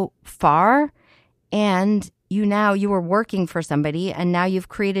so far, and you were working for somebody, and now you've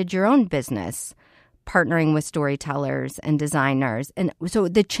created your own business, partnering with storytellers and designers. And so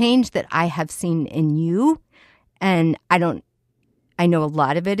the change that I have seen in you, and I don't I know a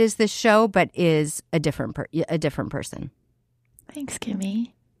lot of it is this show, but is a different person. Thanks,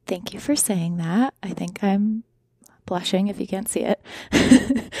 Kimi. Thank you for saying that. I think I'm blushing if you can't see it.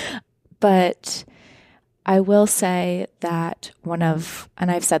 But I will say that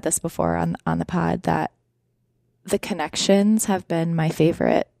and I've said this before on the pod, that the connections have been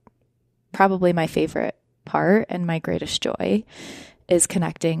probably my favorite part, and my greatest joy is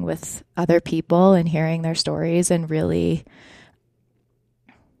connecting with other people and hearing their stories and really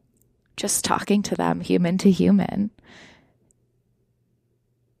just talking to them human to human.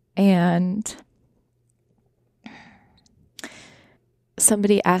 And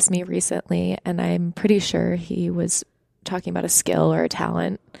somebody asked me recently, and I'm pretty sure he was talking about a skill or a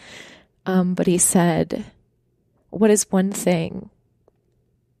talent, but he said, what is one thing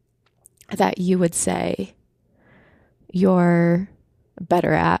that you would say you're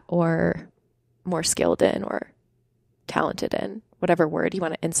better at or more skilled in or talented in, whatever word you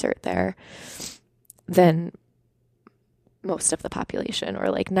want to insert there, than most of the population, or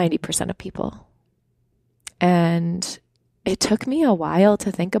like 90% of people? And it took me a while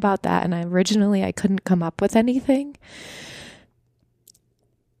to think about that. And originally I couldn't come up with anything.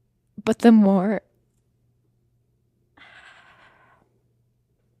 But the more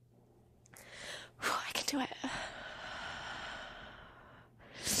I can do it.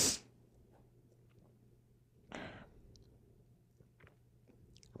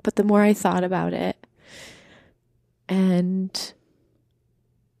 But the more I thought about it and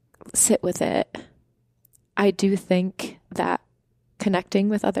sit with it, I do think that connecting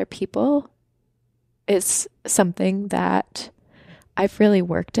with other people is something that I've really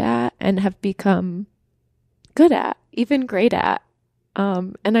worked at and have become good at, even great at.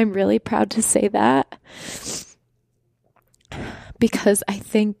 And I'm really proud to say that, because I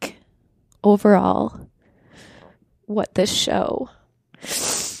think overall what this show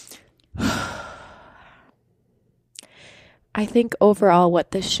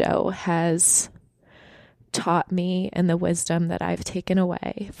has taught me, and the wisdom that I've taken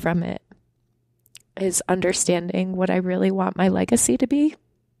away from it, is understanding what I really want my legacy to be.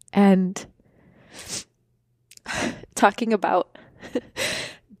 And talking about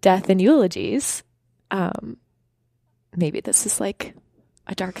death and eulogies, maybe this is like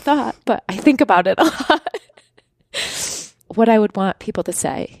a dark thought, but I think about it a lot. What I would want people to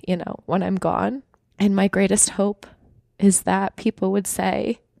say, when I'm gone. And my greatest hope is that people would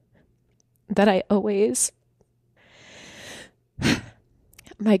say that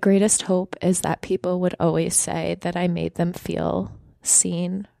my greatest hope is that people would always say that I made them feel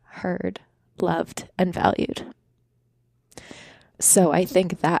seen, heard, loved, and valued. So I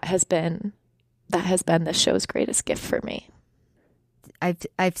think that has been the show's greatest gift for me.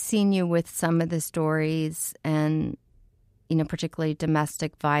 I've seen you with some of the stories, and particularly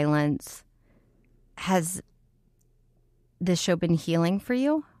domestic violence. Has this show been healing for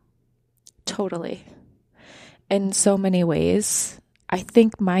you? Totally. In so many ways. I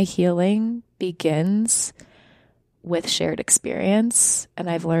think my healing begins with shared experience, and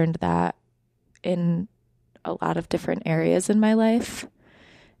I've learned that in a lot of different areas in my life,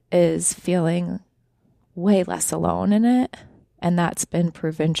 is feeling way less alone in it. And that's been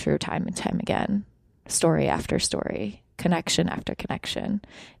proven true time and time again, story after story, connection after connection.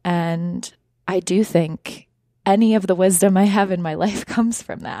 And I do think any of the wisdom I have in my life comes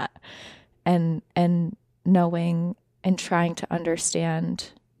from that, and knowing and trying to understand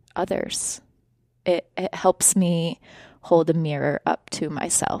others. It helps me hold a mirror up to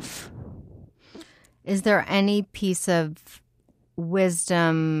myself. Is there any piece of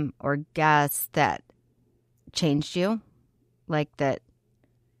wisdom or guess that changed you? Like that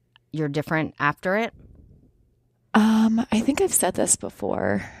you're different after it? I think I've said this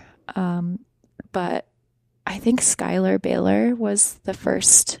before, but I think Skylar Baylor was the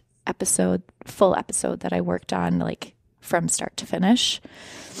first full episode that I worked on, like from start to finish.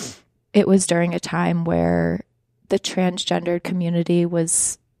 It was during a time where the transgendered community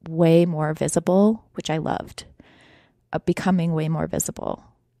was way more visible, which I loved, becoming way more visible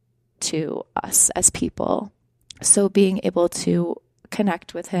to us as people. So being able to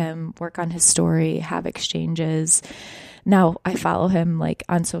connect with him, work on his story, have exchanges. Now I follow him like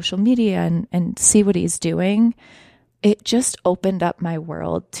on social media and see what he's doing. It just opened up my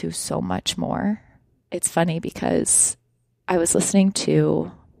world to so much more. It's funny because I was listening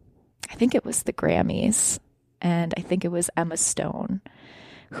to, I think it was the Grammys, and I think it was Emma Stone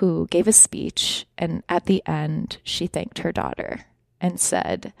who gave a speech, and at the end she thanked her daughter and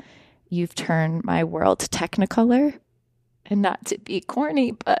said, "You've turned my world to technicolor." And not to be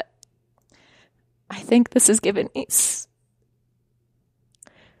corny, but I think this has given me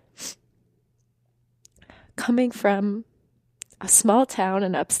coming from a small town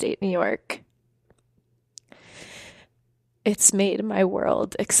in upstate New York, it's made my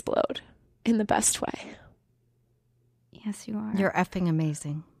world explode in the best way. Yes, you are. You're effing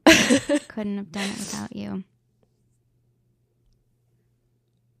amazing. Couldn't have done it without you.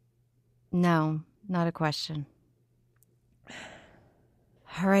 No, not a question.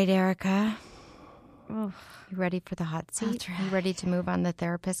 All right, Erica. Oof. You ready for the hot seat? I'll try. You ready to move on the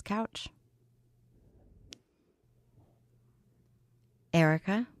therapist couch?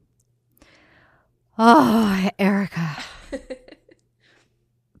 Erica? Oh, Erica.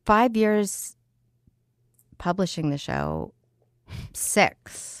 5 years publishing the show,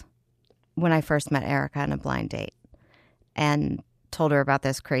 6 when I first met Erica on a blind date and told her about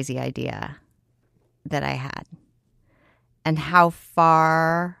this crazy idea that I had and how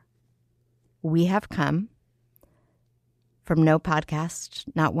far we have come from no podcast,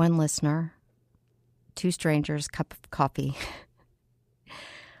 not one listener, 2 strangers, cup of coffee.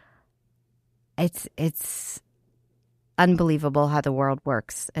 It's unbelievable how the world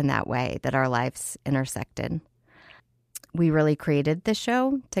works in that way, that our lives intersected. We really created the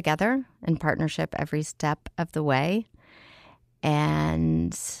show together in partnership every step of the way.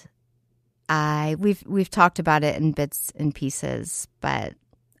 And we've talked about it in bits and pieces, but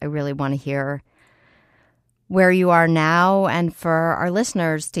I really want to hear where you are now and for our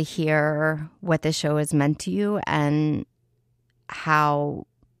listeners to hear what this show has meant to you and how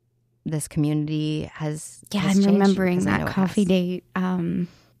this community has I'm changed you, remembering 'cause I know that it coffee has. date. I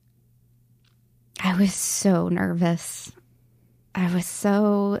was so nervous. I was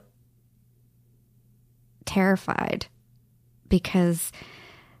so terrified because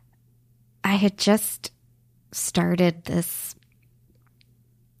I had just started this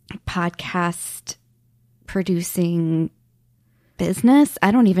podcast producing business.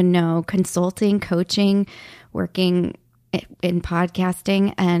 I don't even know, consulting, coaching, working in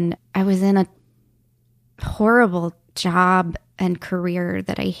podcasting. And I was in a horrible job and career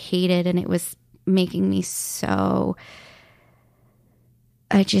that I hated. And it was making me so,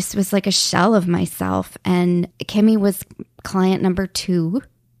 I just was like a shell of myself. And Kimi was client number 2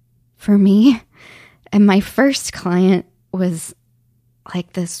 for me. And my first client was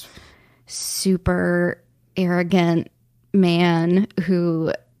like this super arrogant man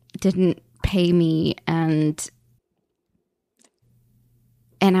who didn't pay me. And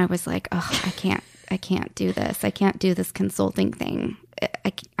I was like, oh, I can't do this. I can't do this consulting thing.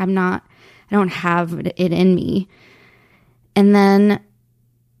 I don't have it in me. And then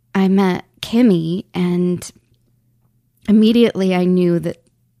I met Kimi, and immediately I knew that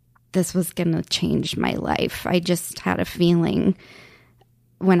this was going to change my life. I just had a feeling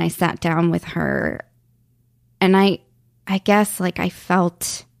when I sat down with her, and I guess like I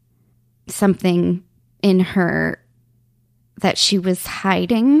felt something in her that she was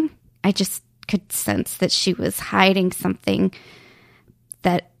hiding. I just could sense that she was hiding something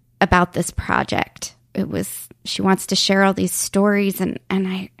that about this project. It was, she wants to share all these stories, and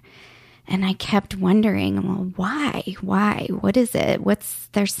I kept wondering, well, why? What is it?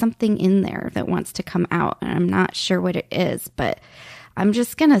 There's something in there that wants to come out, and I'm not sure what it is, but I'm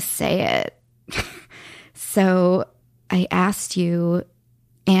just going to say it. So I asked you,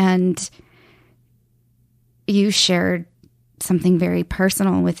 and you shared something very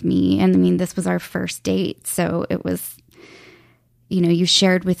personal with me. And I mean, this was our first date. So it was, you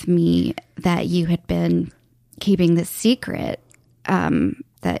shared with me that you had been keeping this secret,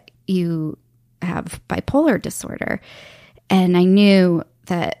 that you have bipolar disorder. And I knew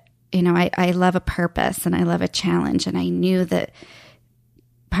that, I love a purpose and I love a challenge. And I knew that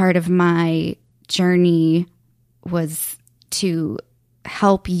part of my journey was to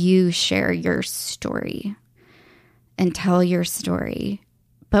help you share your story and tell your story.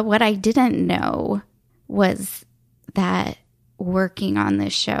 But what I didn't know was that working on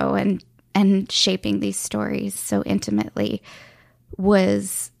this show and shaping these stories so intimately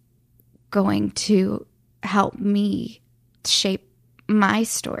was going to help me shape my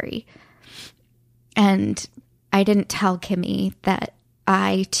story. And I didn't tell Kimi that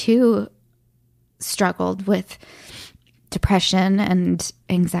I too struggled with depression and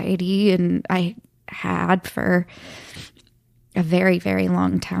anxiety, and I had for a very, very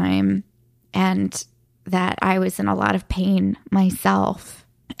long time, and that I was in a lot of pain myself,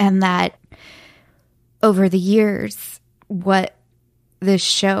 and that over the years, what this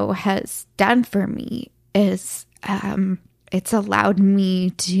show has done for me is it's allowed me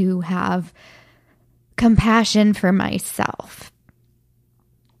to have compassion for myself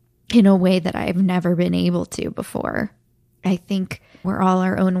in a way that I've never been able to before. I think we're all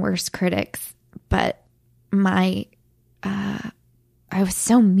our own worst critics, but I was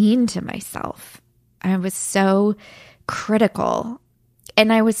so mean to myself. I was so critical,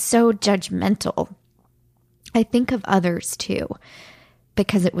 and I was so judgmental. I think of others too,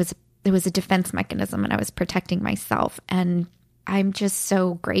 because it was a defense mechanism, and I was protecting myself. And I'm just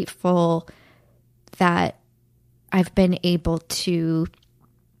so grateful that I've been able to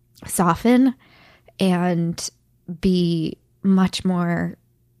soften and be much more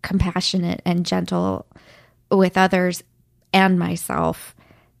compassionate and gentle with others and myself.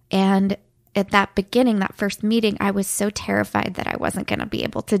 And at that beginning, that first meeting, I was so terrified that I wasn't going to be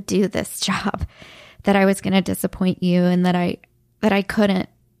able to do this job, that I was going to disappoint you, and that I couldn't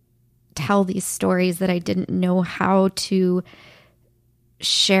tell these stories, that I didn't know how to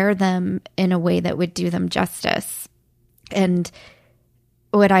share them in a way that would do them justice. And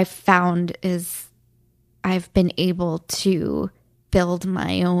what I've found is I've been able to build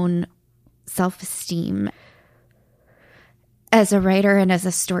my own self-esteem as a writer and as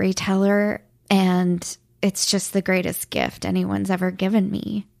a storyteller. And it's just the greatest gift anyone's ever given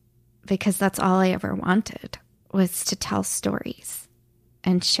me, because that's all I ever wanted, was to tell stories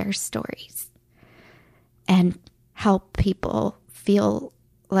and share stories and help people feel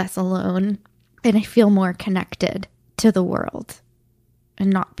less alone, and I feel more connected to the world and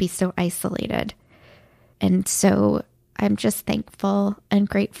not be so isolated. And so I'm just thankful and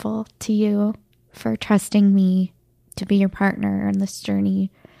grateful to you for trusting me to be your partner in this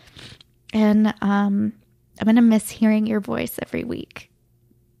journey. And I'm going to miss hearing your voice every week.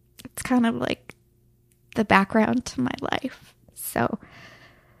 It's kind of like the background to my life. So,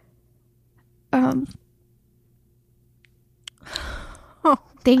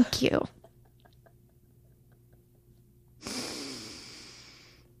 thank you.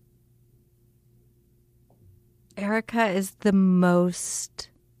 Erica is the most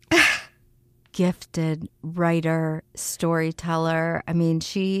gifted writer, storyteller. I mean,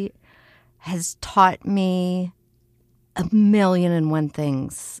 she has taught me 1,000,001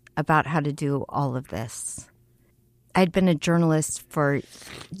 things about how to do all of this. I'd been a journalist for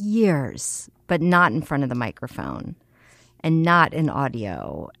years, but not in front of the microphone and not in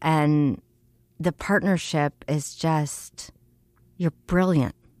audio. And the partnership is just, you're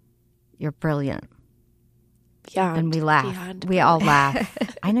brilliant. You're brilliant. Beyond, and we laugh. Beyond. We all laugh.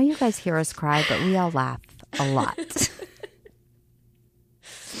 I know you guys hear us cry, but we all laugh a lot.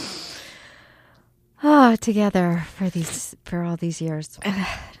 Oh, together for all these years.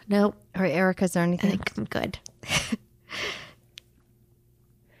 Nope. Or Erica, is there anything? I think I'm good.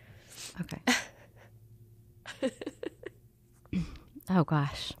 Okay. Oh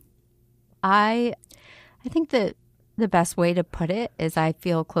gosh. I think that the best way to put it is I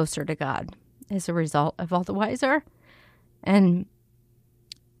feel closer to God as a result of All the Wiser. And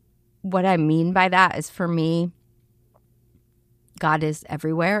what I mean by that is, for me, God is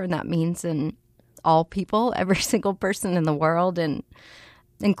everywhere, and that means in all people, every single person in the world, and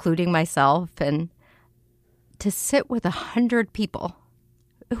including myself. And to sit with 100 people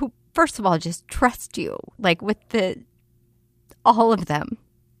who, first of all, just trust you, like with all of them.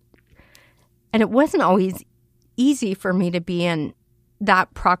 And it wasn't always easy for me to be in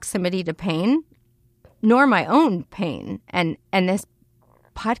that proximity to pain, nor my own pain. And this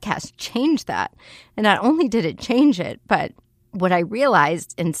podcast changed that. And not only did it change it, but what I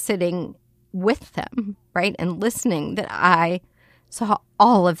realized in sitting with them, right, and listening, that I saw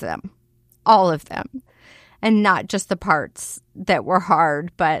all of them, and not just the parts that were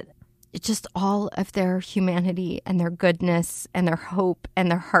hard, but just all of their humanity and their goodness and their hope and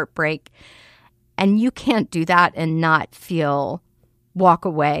their heartbreak. And you can't do that and not walk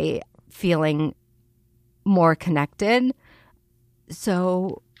away feeling more connected.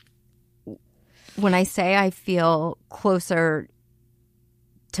 So when I say I feel closer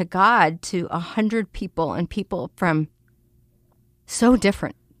to God, to 100 people, and people from so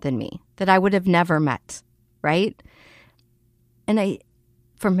different than me that I would have never met, right? And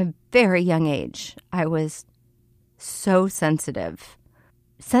from a very young age, I was so sensitive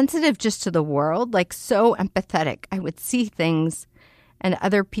just to the world, like so empathetic. I would see things and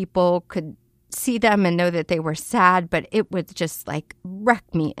other people could see them and know that they were sad, but it would just like wreck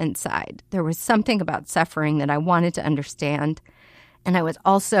me inside. There was something about suffering that I wanted to understand. And I was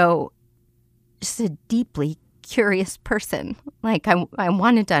also just a deeply curious person. Like I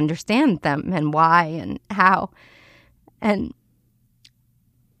wanted to understand them and why and how. And,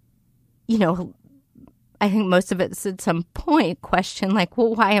 you know, I think most of it's at some point question like,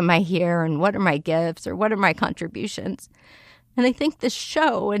 well, why am I here? And what are my gifts, or what are my contributions? And I think this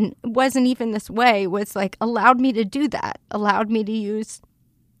show, and it wasn't even this way, was like allowed me to do that, allowed me to use,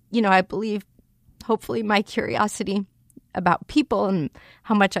 you know, I believe hopefully my curiosity about people and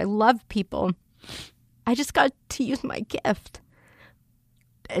how much I love people, I just got to use my gift.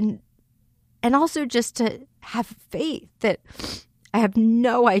 And also just to have faith that I have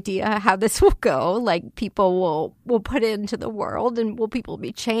no idea how this will go. Like, people will put it into the world, and will people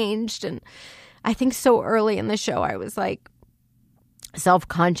be changed? And I think so early in the show, I was like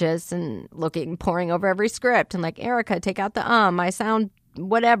self-conscious and poring over every script and like, Erica, take out the I sound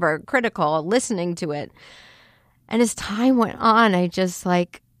whatever, critical, listening to it. And as time went on, I just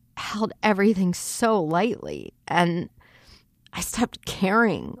like held everything so lightly, and I stopped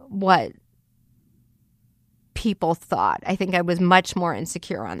caring what people thought. I think I was much more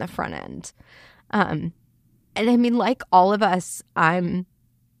insecure on the front end. And I mean, like all of us, I'm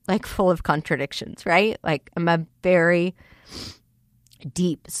like full of contradictions, right? Like, I'm a very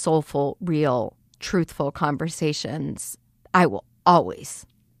deep, soulful, real, truthful conversations I will always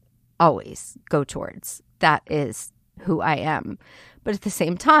go towards. That is who I am. But at the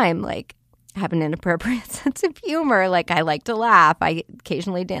same time, like, I have an inappropriate sense of humor. Like, I like to laugh. I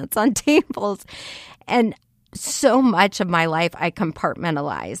occasionally dance on tables. And so much of my life I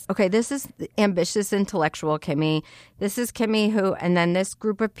compartmentalize. Okay, this is the ambitious intellectual Kimi. This is Kimi who, and then this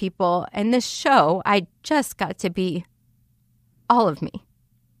group of people and this show, I just got to be all of me.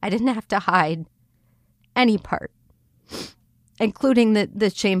 I didn't have to hide any part, including the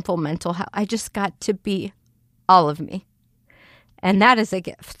shameful mental health. I just got to be all of me. And that is a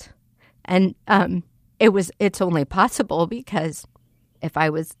gift. And it's only possible because if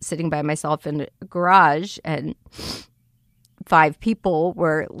I was sitting by myself in a garage and 5 people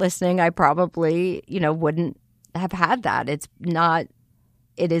were listening, I probably, wouldn't have had that. It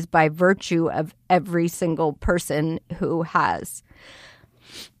is by virtue of every single person who has.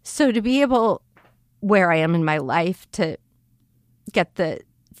 So to be able, where I am in my life, to get the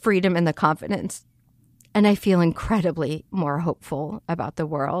freedom and the confidence, and I feel incredibly more hopeful about the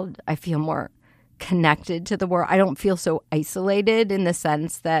world. I feel more connected to the world. I don't feel so isolated in the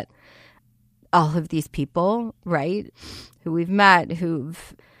sense that all of these people, right, who we've met,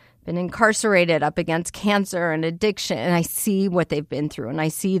 who've been incarcerated up against cancer and addiction, and I see what they've been through, and I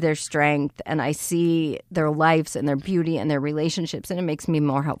see their strength, and I see their lives and their beauty and their relationships, and it makes me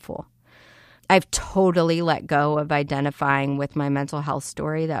more hopeful. I've totally let go of identifying with my mental health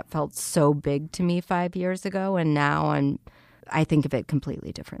story that felt so big to me 5 years ago, and now I think of it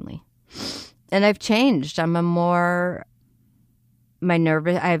completely differently. And I've changed. I have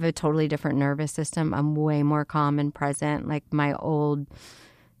a totally different nervous system. I'm way more calm and present. Like, my old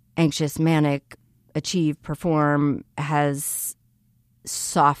anxious, manic, achieve, perform has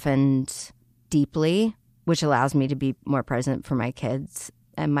softened deeply, which allows me to be more present for my kids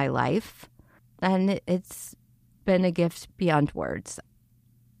and my life. And it's been a gift beyond words.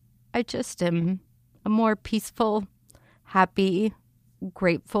 I just am a more peaceful, happy,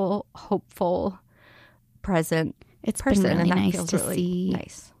 grateful, hopeful, present person. Been really nice to see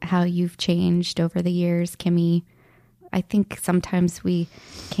how you've changed over the years, Kimi. I think sometimes we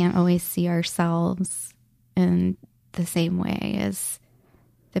can't always see ourselves in the same way as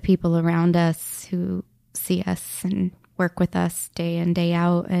the people around us who see us and work with us day in, day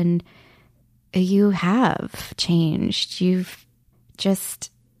out. And you have changed. You've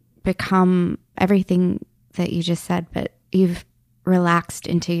just become everything that you just said, but you've relaxed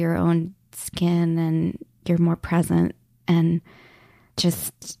into your own skin, and you're more present and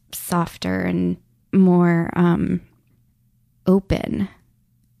just softer and more open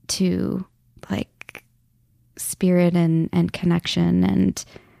to like spirit and connection. And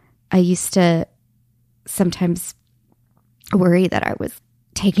I used to sometimes worry that I was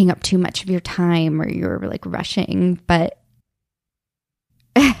taking up too much of your time or you were like rushing, but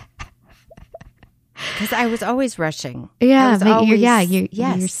because I was always rushing. Yeah, but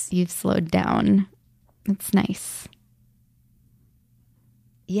you've slowed down. It's nice.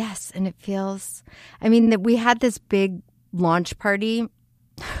 Yes, and it feels, I mean, that we had this big launch party,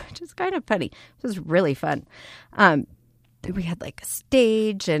 which is kind of funny. It was really fun. We had like a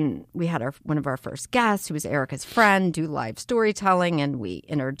stage, and we had one of our first guests, who was Erica's friend, do live storytelling, and we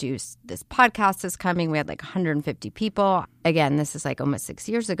introduced this podcast is coming. We had like 150 people. Again, this is like almost 6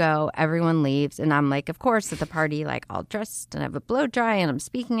 years ago. Everyone leaves, and I'm like, of course, at the party, like all dressed, and I have a blow dry, and I'm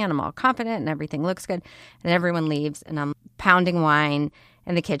speaking, and I'm all confident, and everything looks good. And everyone leaves, and I'm pounding wine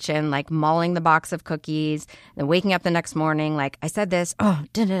in the kitchen, like mulling the box of cookies, and waking up the next morning, like, I said this,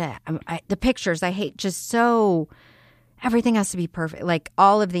 the pictures I hate, just so... Everything has to be perfect, like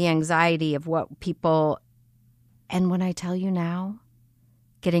all of the anxiety of what people, and when I tell you now,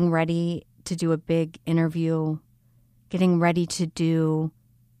 getting ready to do a big interview, getting ready to do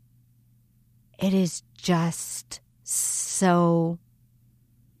it is just so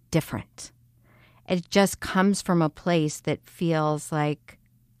different. It just comes from a place that feels like,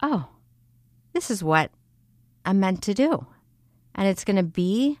 oh, this is what I'm meant to do. And it's going to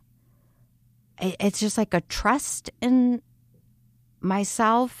be, it's just like a trust in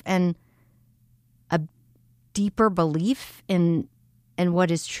myself and a deeper belief in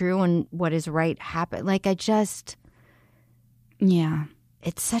what is true and what is right happen. Like Yeah.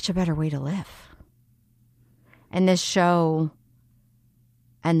 It's such a better way to live. And this show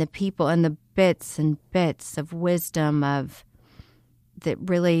and the people and the bits and bits of wisdom of that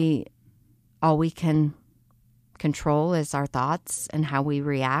really all we can control is our thoughts and how we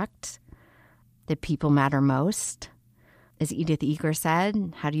react, that people matter most. As Edith Eger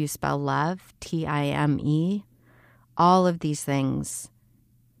said, how do you spell love? Time. All of these things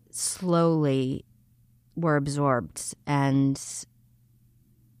slowly were absorbed, and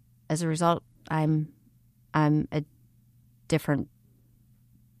as a result, I'm a different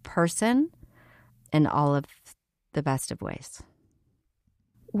person in all of the best of ways.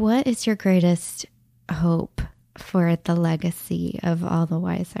 What is your greatest hope for the legacy of All the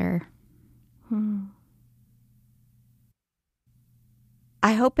Wiser?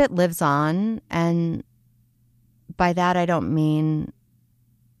 I hope it lives on, and by that I don't mean,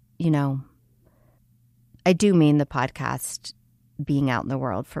 I do mean the podcast being out in the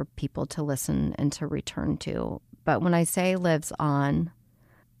world for people to listen and to return to. But when I say lives on,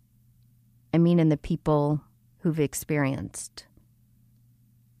 I mean in the people who've experienced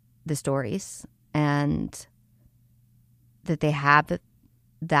the stories and that they have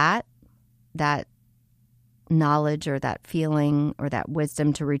that knowledge or that feeling or that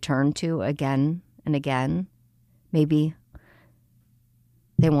wisdom to return to again and again. Maybe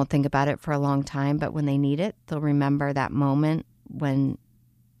they won't think about it for a long time, but when they need it, they'll remember that moment when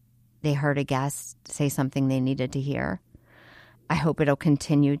they heard a guest say something they needed to hear. I hope it'll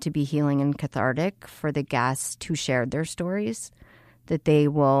continue to be healing and cathartic for the guests who shared their stories, that they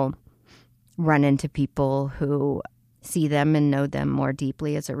will run into people who see them and know them more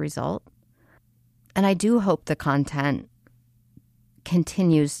deeply as a result. And I do hope the content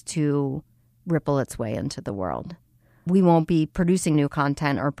continues to ripple its way into the world. We won't be producing new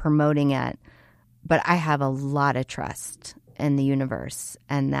content or promoting it, but I have a lot of trust in the universe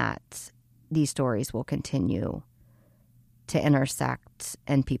and that these stories will continue to intersect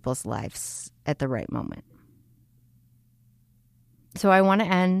in people's lives at the right moment. So I want to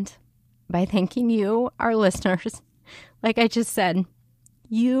end by thanking you, our listeners. Like I just said,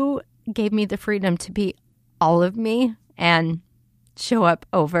 you gave me the freedom to be all of me and show up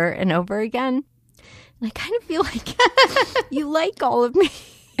over and over again. And I kind of feel like you like all of me.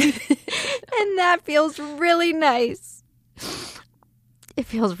 And that feels really nice. It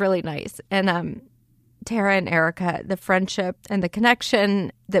feels really nice. And Tara and Erica, the friendship and the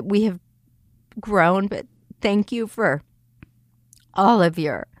connection that we have grown, but thank you for all of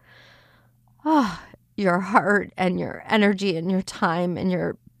your heart and your energy and your time and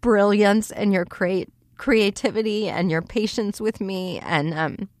your brilliance and your creativity and your patience with me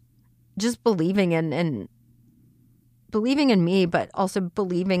and just believing in me, but also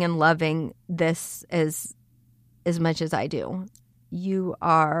believing and loving this as much as I do. You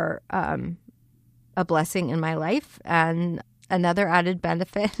are a blessing in my life, and another added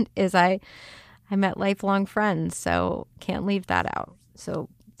benefit is I met lifelong friends, so can't leave that out. So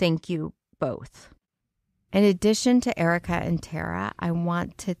thank you both. In addition to Erica and Tara, I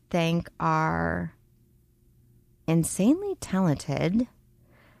want to thank our insanely talented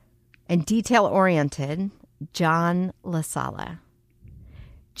and detail-oriented John LaSala.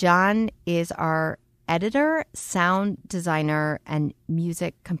 John is our editor, sound designer, and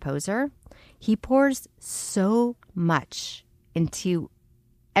music composer. He pours so much into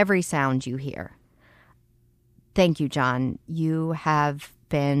every sound you hear. Thank you, John. You have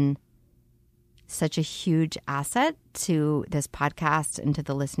been such a huge asset to this podcast and to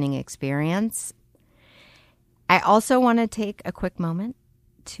the listening experience. I also want to take a quick moment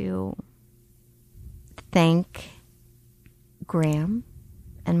to thank Graham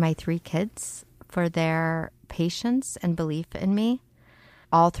and my 3 kids for their patience and belief in me.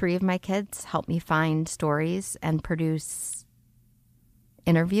 All 3 of my kids helped me find stories and produce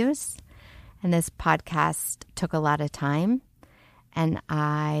interviews. And this podcast took a lot of time. And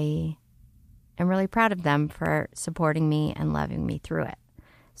I am really proud of them for supporting me and loving me through it.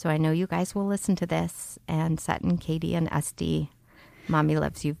 So I know you guys will listen to this. And Sutton, Katie, and SD, Mommy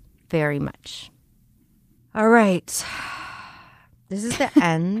loves you very much. All right. This is the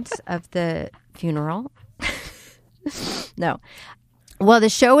end of the funeral. No. Well, the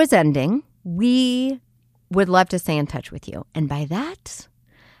show is ending, We would love to stay in touch with you. And by that,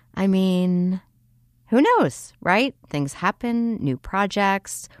 I mean, who knows, right? Things happen, new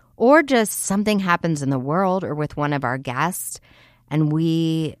projects, or just something happens in the world or with one of our guests, and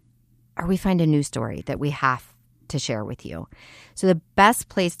we find a news story that we have to share with you. So the best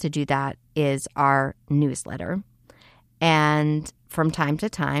place to do that is our newsletter. And from time to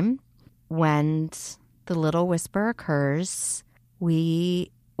time, when the little whisper occurs,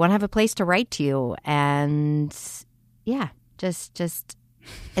 we want to have a place to write to you. And yeah, just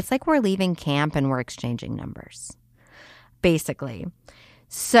it's like we're leaving camp and we're exchanging numbers, basically.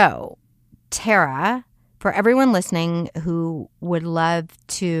 So, Tara, for everyone listening who would love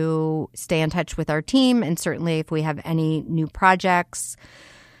to stay in touch with our team, and certainly if we have any new projects,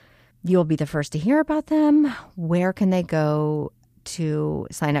 you'll be the first to hear about them. Where can they go to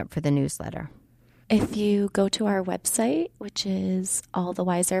sign up for the newsletter? If you go to our website, which is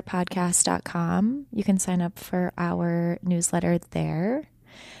allthewiserpodcast.com, you can sign up for our newsletter there.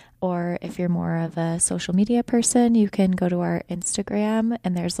 Or if you're more of a social media person, you can go to our Instagram,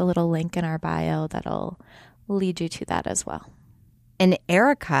 and there's a little link in our bio that'll lead you to that as well. And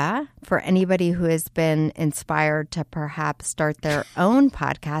Erica, for anybody who has been inspired to perhaps start their own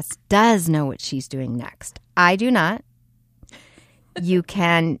podcast, does know what she's doing next. I do not. You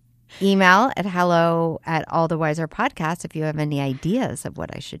can email at hello@allthewiserpodcast if you have any ideas of what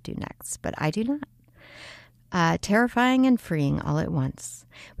I should do next, but I do not. Terrifying and freeing all at once.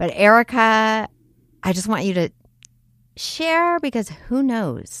 But Erica, I just want you to share, because who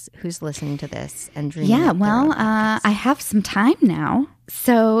knows who's listening to this and dreaming. Yeah, well, I have some time now.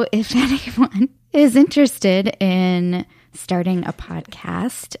 So if anyone is interested in starting a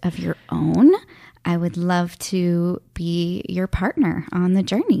podcast of your own, I would love to be your partner on the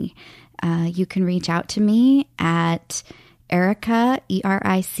journey. You can reach out to me at Erica,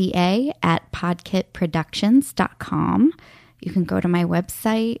 ERICA, at podkitproductions.com. You can go to my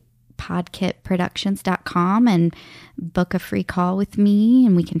website, podkitproductions.com, and book a free call with me,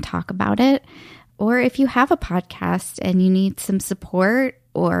 and we can talk about it. Or if you have a podcast and you need some support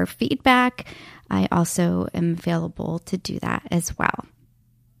or feedback, I also am available to do that as well.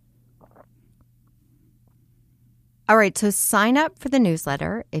 All right, so sign up for the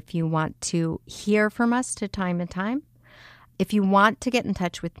newsletter if you want to hear from us to time to time. If you want to get in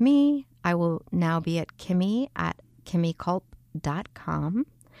touch with me, I will now be at Kimi at kimiculp.com.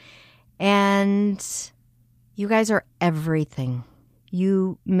 And you guys are everything.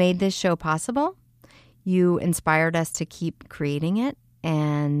 You made this show possible. You inspired us to keep creating it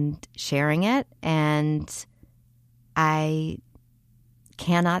and sharing it. And I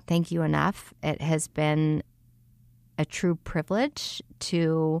cannot thank you enough. It has been a true privilege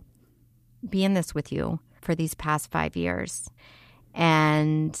to be in this with you for these past 5 years.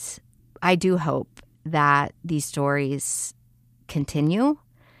 And I do hope that these stories continue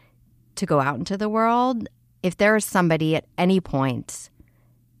to go out into the world. If there is somebody at any point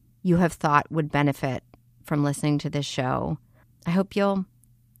you have thought would benefit from listening to this show, I hope you'll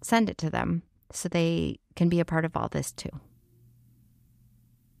send it to them so they can be a part of all this too.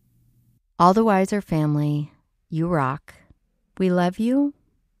 All the Wiser family, you rock. We love you.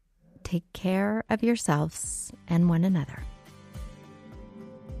 Take care of yourselves and one another.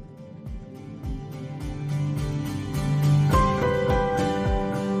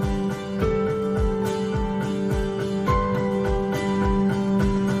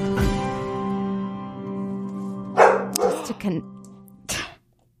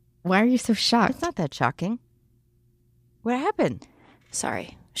 Why are you so shocked? It's not that shocking. What happened?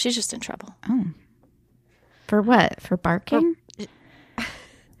 Sorry, she's just in trouble. Oh. For what? For barking?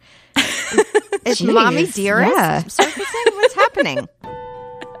 Is Mommy Dearest surfacing? What's happening?